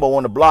Mutombo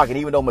on the block. And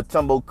even though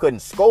Mutombo couldn't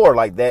score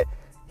like that,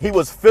 he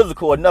was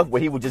physical enough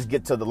where he would just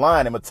get to the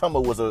line. And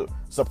Mutombo was a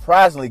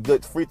surprisingly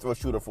good free throw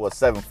shooter for a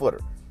 7-footer.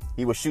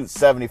 He would shoot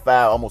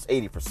 75, almost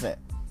 80%.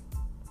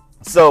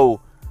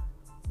 So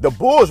the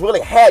Bulls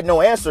really had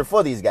no answer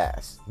for these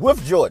guys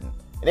with Jordan.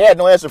 And they had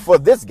no answer for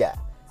this guy.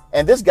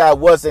 And this guy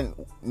wasn't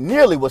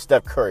nearly what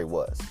Steph Curry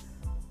was.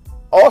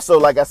 Also,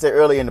 like I said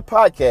earlier in the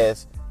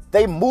podcast,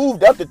 they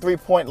moved up the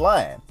three-point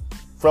line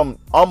from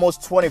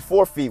almost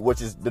 24 feet, which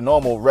is the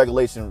normal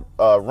regulation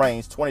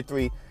range,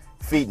 23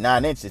 feet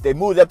 9 inches. They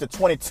moved up to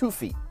 22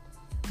 feet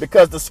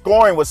because the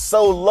scoring was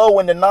so low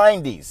in the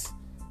 90s.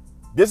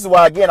 This is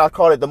why, again, I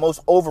call it the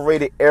most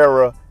overrated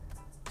era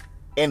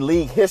in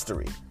league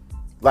history.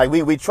 Like,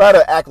 we try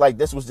to act like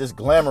this was this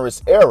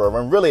glamorous era,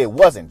 when really it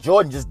wasn't.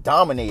 Jordan just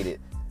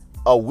dominated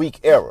a weak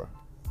era.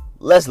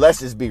 Let's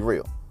just be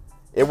real.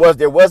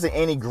 There wasn't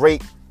any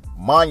great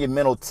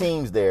monumental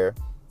teams there.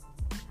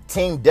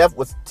 Team depth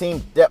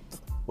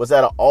was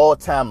at an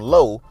all-time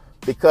low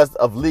because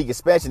of league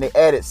expansion. They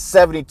added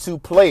 72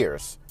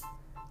 players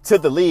to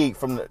the league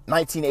from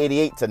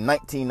 1988 to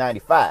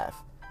 1995.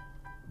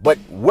 But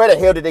where the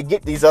hell did they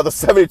get these other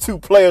 72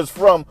 players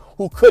from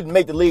who couldn't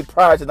make the league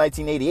prior to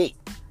 1988?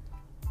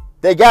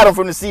 They got them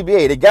from the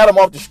CBA. They got them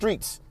off the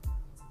streets.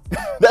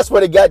 That's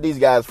where they got these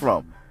guys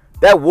from.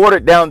 That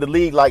watered down the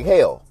league like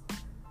hell.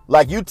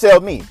 Like, you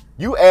tell me,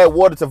 you add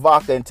water to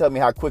vodka and tell me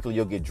how quickly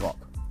you'll get drunk.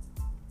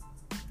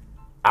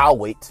 I'll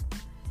wait.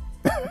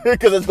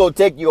 Because it's going to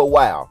take you a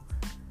while.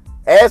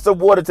 Add some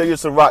water to your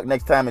Ciroc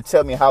next time and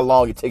tell me how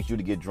long it takes you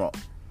to get drunk.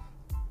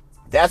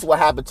 That's what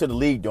happened to the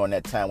league during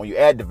that time when you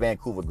add the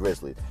Vancouver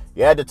Grizzlies,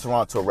 you add the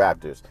Toronto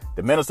Raptors,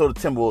 the Minnesota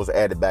Timberwolves were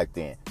added back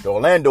then, the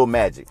Orlando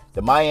Magic,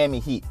 the Miami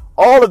Heat.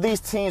 All of these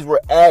teams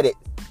were added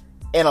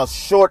in a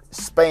short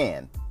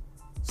span.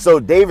 So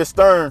David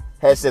Stern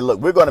has said, look,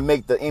 we're going to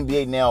make the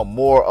NBA now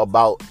more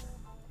about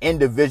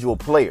individual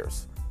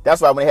players.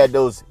 That's why when they had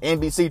those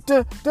NBC,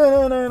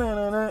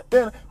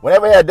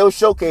 whenever they had those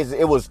showcases,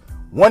 it was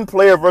one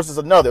player versus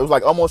another. It was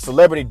like almost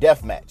celebrity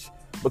deathmatch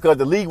because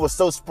the league was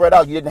so spread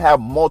out. You didn't have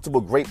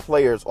multiple great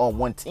players on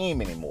one team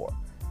anymore.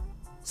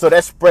 So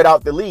that spread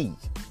out the league.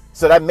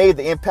 So that made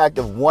the impact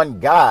of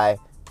one guy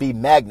be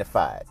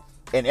magnified.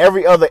 In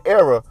every other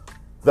era,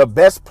 the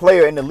best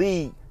player in the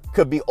league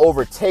could be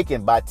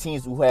overtaken by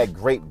teams who had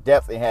great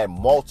depth and had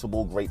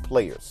multiple great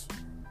players.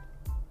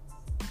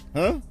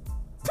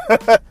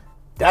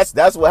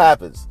 That's what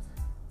happens.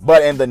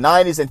 But in the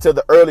 90s until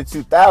the early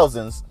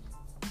 2000s,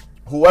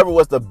 whoever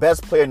was the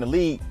best player in the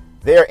league,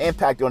 their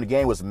impact on the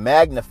game was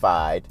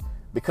magnified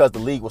because the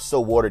league was so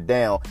watered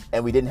down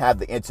and we didn't have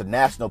the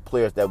international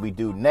players that we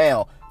do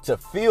now to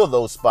fill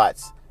those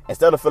spots.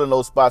 Instead of filling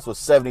those spots with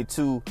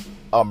 72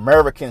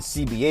 American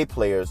CBA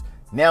players,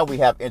 now we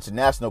have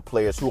international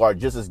players who are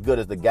just as good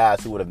as the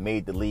guys who would have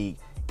made the league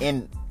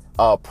in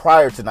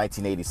prior to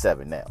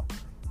 1987 now.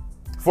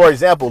 For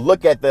example,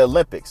 look at the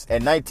Olympics.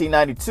 In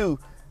 1992,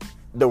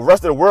 the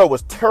rest of the world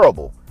was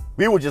terrible.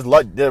 The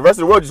rest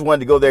of the world just wanted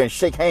to go there and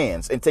shake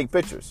hands and take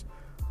pictures.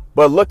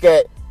 But look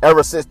at,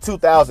 ever since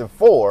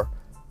 2004,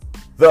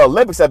 the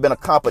Olympics have been a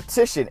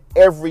competition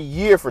every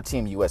year for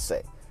Team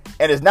USA.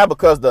 And it's not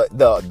because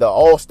the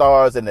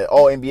All-Stars and the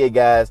All-NBA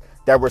guys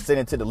that we're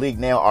sending to the league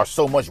now are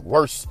so much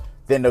worse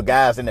than the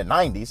guys in the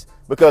 90s.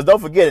 Because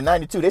don't forget, in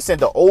 92, they sent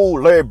the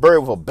old Larry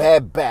Bird with a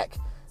bad back.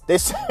 They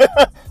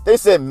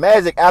sent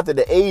Magic after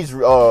the age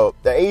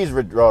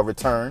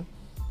return.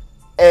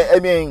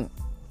 And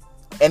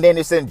then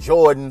they sent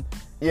Jordan,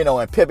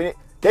 and Pippen.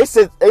 They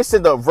sent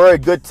a very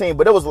good team,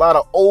 but there was a lot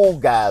of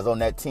old guys on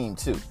that team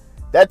too.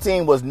 That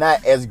team was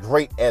not as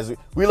great as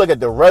we look at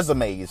the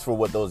resumes for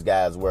what those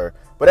guys were,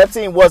 but that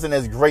team wasn't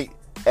as great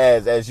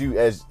as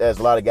a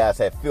lot of guys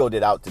had filled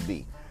it out to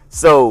be.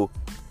 So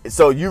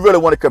you really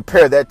want to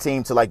compare that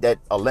team to like that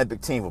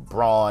Olympic team with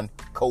Braun,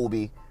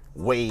 Kobe,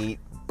 Wade,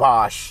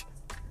 Bosh,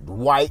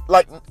 White.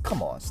 Like,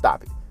 come on,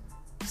 stop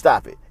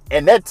it.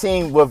 And that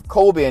team with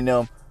Kobe and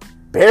them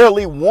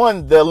barely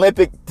won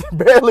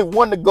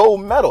the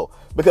gold medal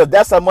because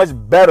that's how much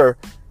better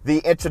the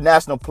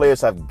international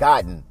players have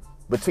gotten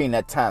between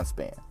that time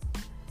span.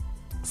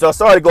 So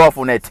sorry to go off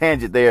on that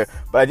tangent there,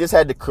 but I just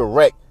had to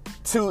correct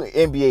two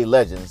NBA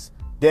legends,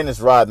 Dennis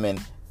Rodman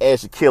and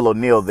Shaquille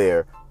O'Neal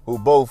there, who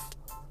both,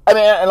 and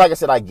like I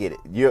said, I get it.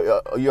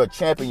 You're a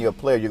champion, you're a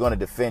player, you're going to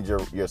defend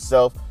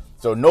yourself.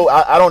 So no,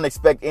 I don't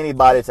expect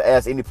anybody to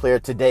ask any player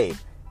today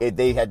if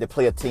they had to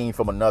play a team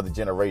from another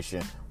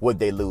generation, would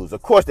they lose?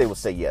 Of course they would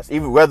say yes,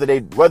 even whether they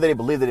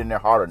believe it in their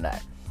heart or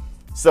not.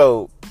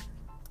 So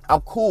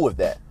I'm cool with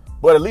that,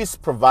 but at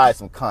least provide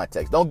some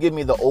context. Don't give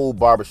me the old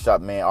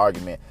barbershop man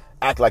argument.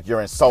 Act like you're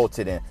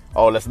insulted and,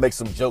 oh, let's make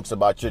some jokes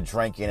about your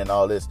drinking and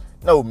all this.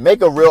 No,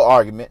 make a real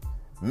argument,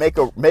 make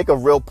a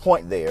real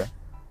point there,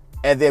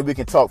 and then we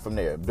can talk from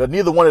there. But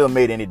neither one of them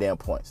made any damn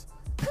points.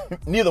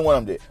 Neither one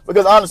of them did.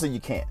 Because honestly, you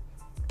can't.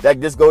 That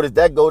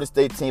Golden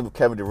State team with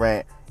Kevin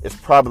Durant is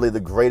probably the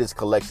greatest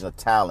collection of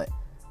talent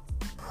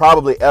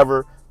probably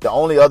ever. The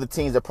only other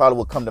teams that probably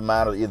will come to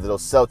mind are either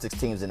those Celtics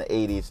teams in the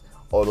 80s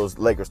or those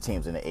Lakers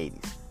teams in the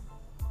 80s.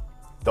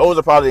 Those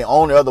are probably the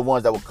only other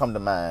ones that will come to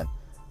mind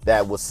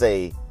that will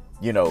say,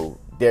 you know,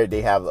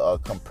 they have a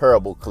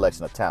comparable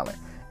collection of talent.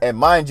 And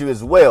mind you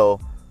as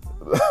well,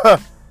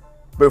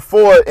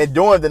 before and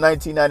during the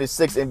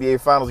 1996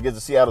 NBA Finals against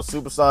the Seattle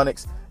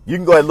Supersonics, you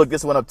can go ahead and look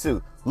this one up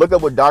too. Look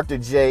up what Dr.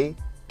 J,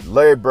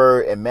 Larry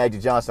Bird, and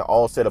Magic Johnson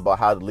all said about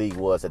how the league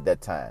was at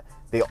that time.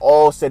 They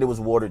all said it was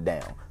watered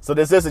down. So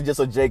this isn't just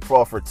a Jay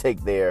Crawford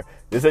take there.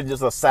 This isn't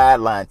just a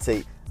sideline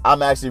take.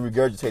 I'm actually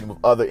regurgitating what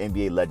other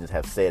NBA legends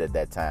have said at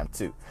that time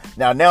too.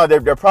 Now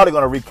they're probably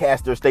going to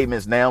recast their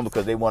statements now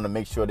because they want to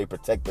make sure they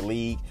protect the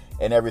league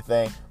and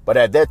everything. But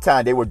at that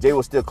time, they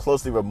were still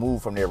closely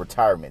removed from their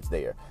retirements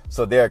there.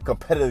 So their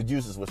competitive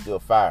juices were still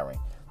firing.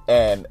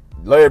 And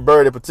Larry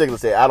Bird in particular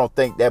said, I don't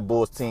think that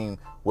Bulls team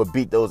would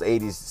beat those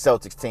 80s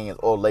Celtics teams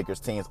or Lakers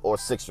teams or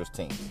Sixers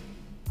teams.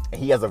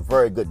 And he has a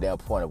very good damn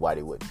point of why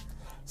they wouldn't.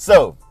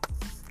 So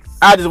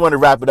I just want to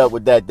wrap it up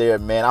with that there,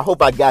 man. I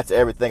hope I got to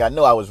everything. I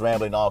know I was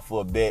rambling on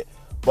for a bit,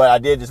 but I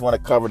did just want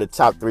to cover the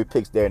top 3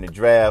 picks there in the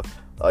draft,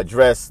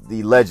 address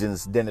the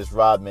legends Dennis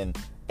Rodman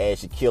and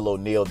Shaquille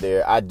O'Neal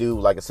there. I do,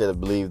 like I said, I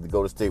believe the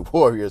Golden State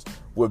Warriors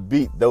would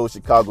beat those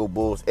Chicago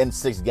Bulls in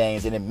 6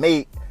 games, and it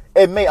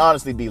may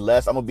honestly be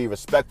less. I'm going to be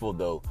respectful,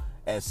 though,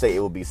 and say it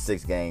will be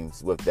 6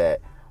 games with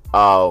that.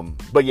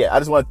 But, yeah, I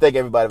just want to thank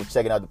everybody for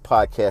checking out the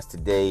podcast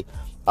today.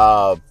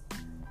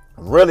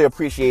 Really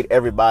appreciate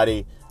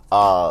everybody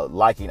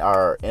liking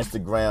our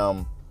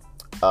Instagram,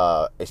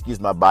 Excuse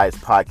My Bias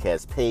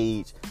podcast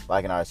page,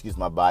 liking our Excuse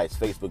My Bias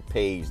Facebook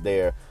page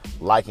there,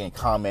 liking and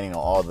commenting on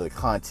all the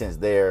contents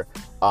there.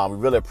 We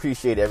really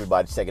appreciate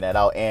everybody checking that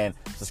out and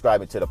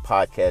subscribing to the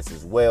podcast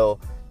as well.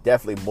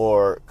 Definitely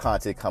more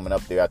content coming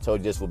up there. I told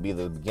you this will be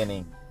the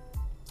beginning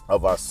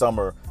of our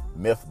summer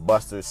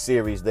Mythbusters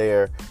series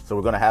there. So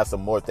we're going to have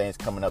some more things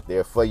coming up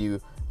there for you.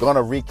 Going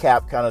to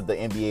recap kind of the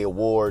NBA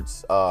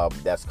awards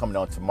that's coming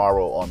on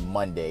tomorrow on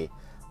Monday.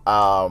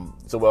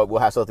 So we'll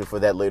have something for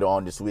that later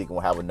on this week, and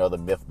we'll have another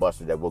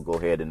Mythbuster that we'll go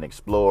ahead and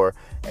explore.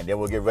 And then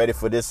we'll get ready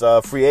for this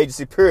free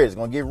agency period. It's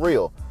going to get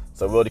real.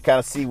 So we'll kind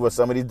of see where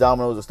some of these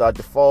dominoes will start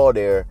to fall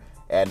there,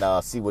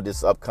 and see what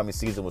this upcoming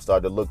season will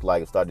start to look like,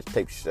 and start to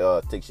take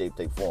shape,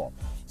 take form.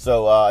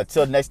 So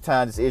until next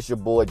time, this is your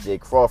boy Jay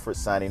Crawford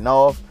signing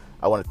off.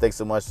 I want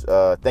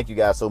to thank you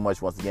guys so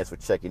much once again for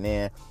checking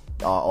in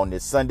on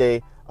this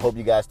Sunday. I hope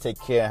you guys take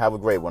care and have a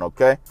great one,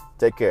 okay?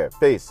 Take care.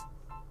 Peace.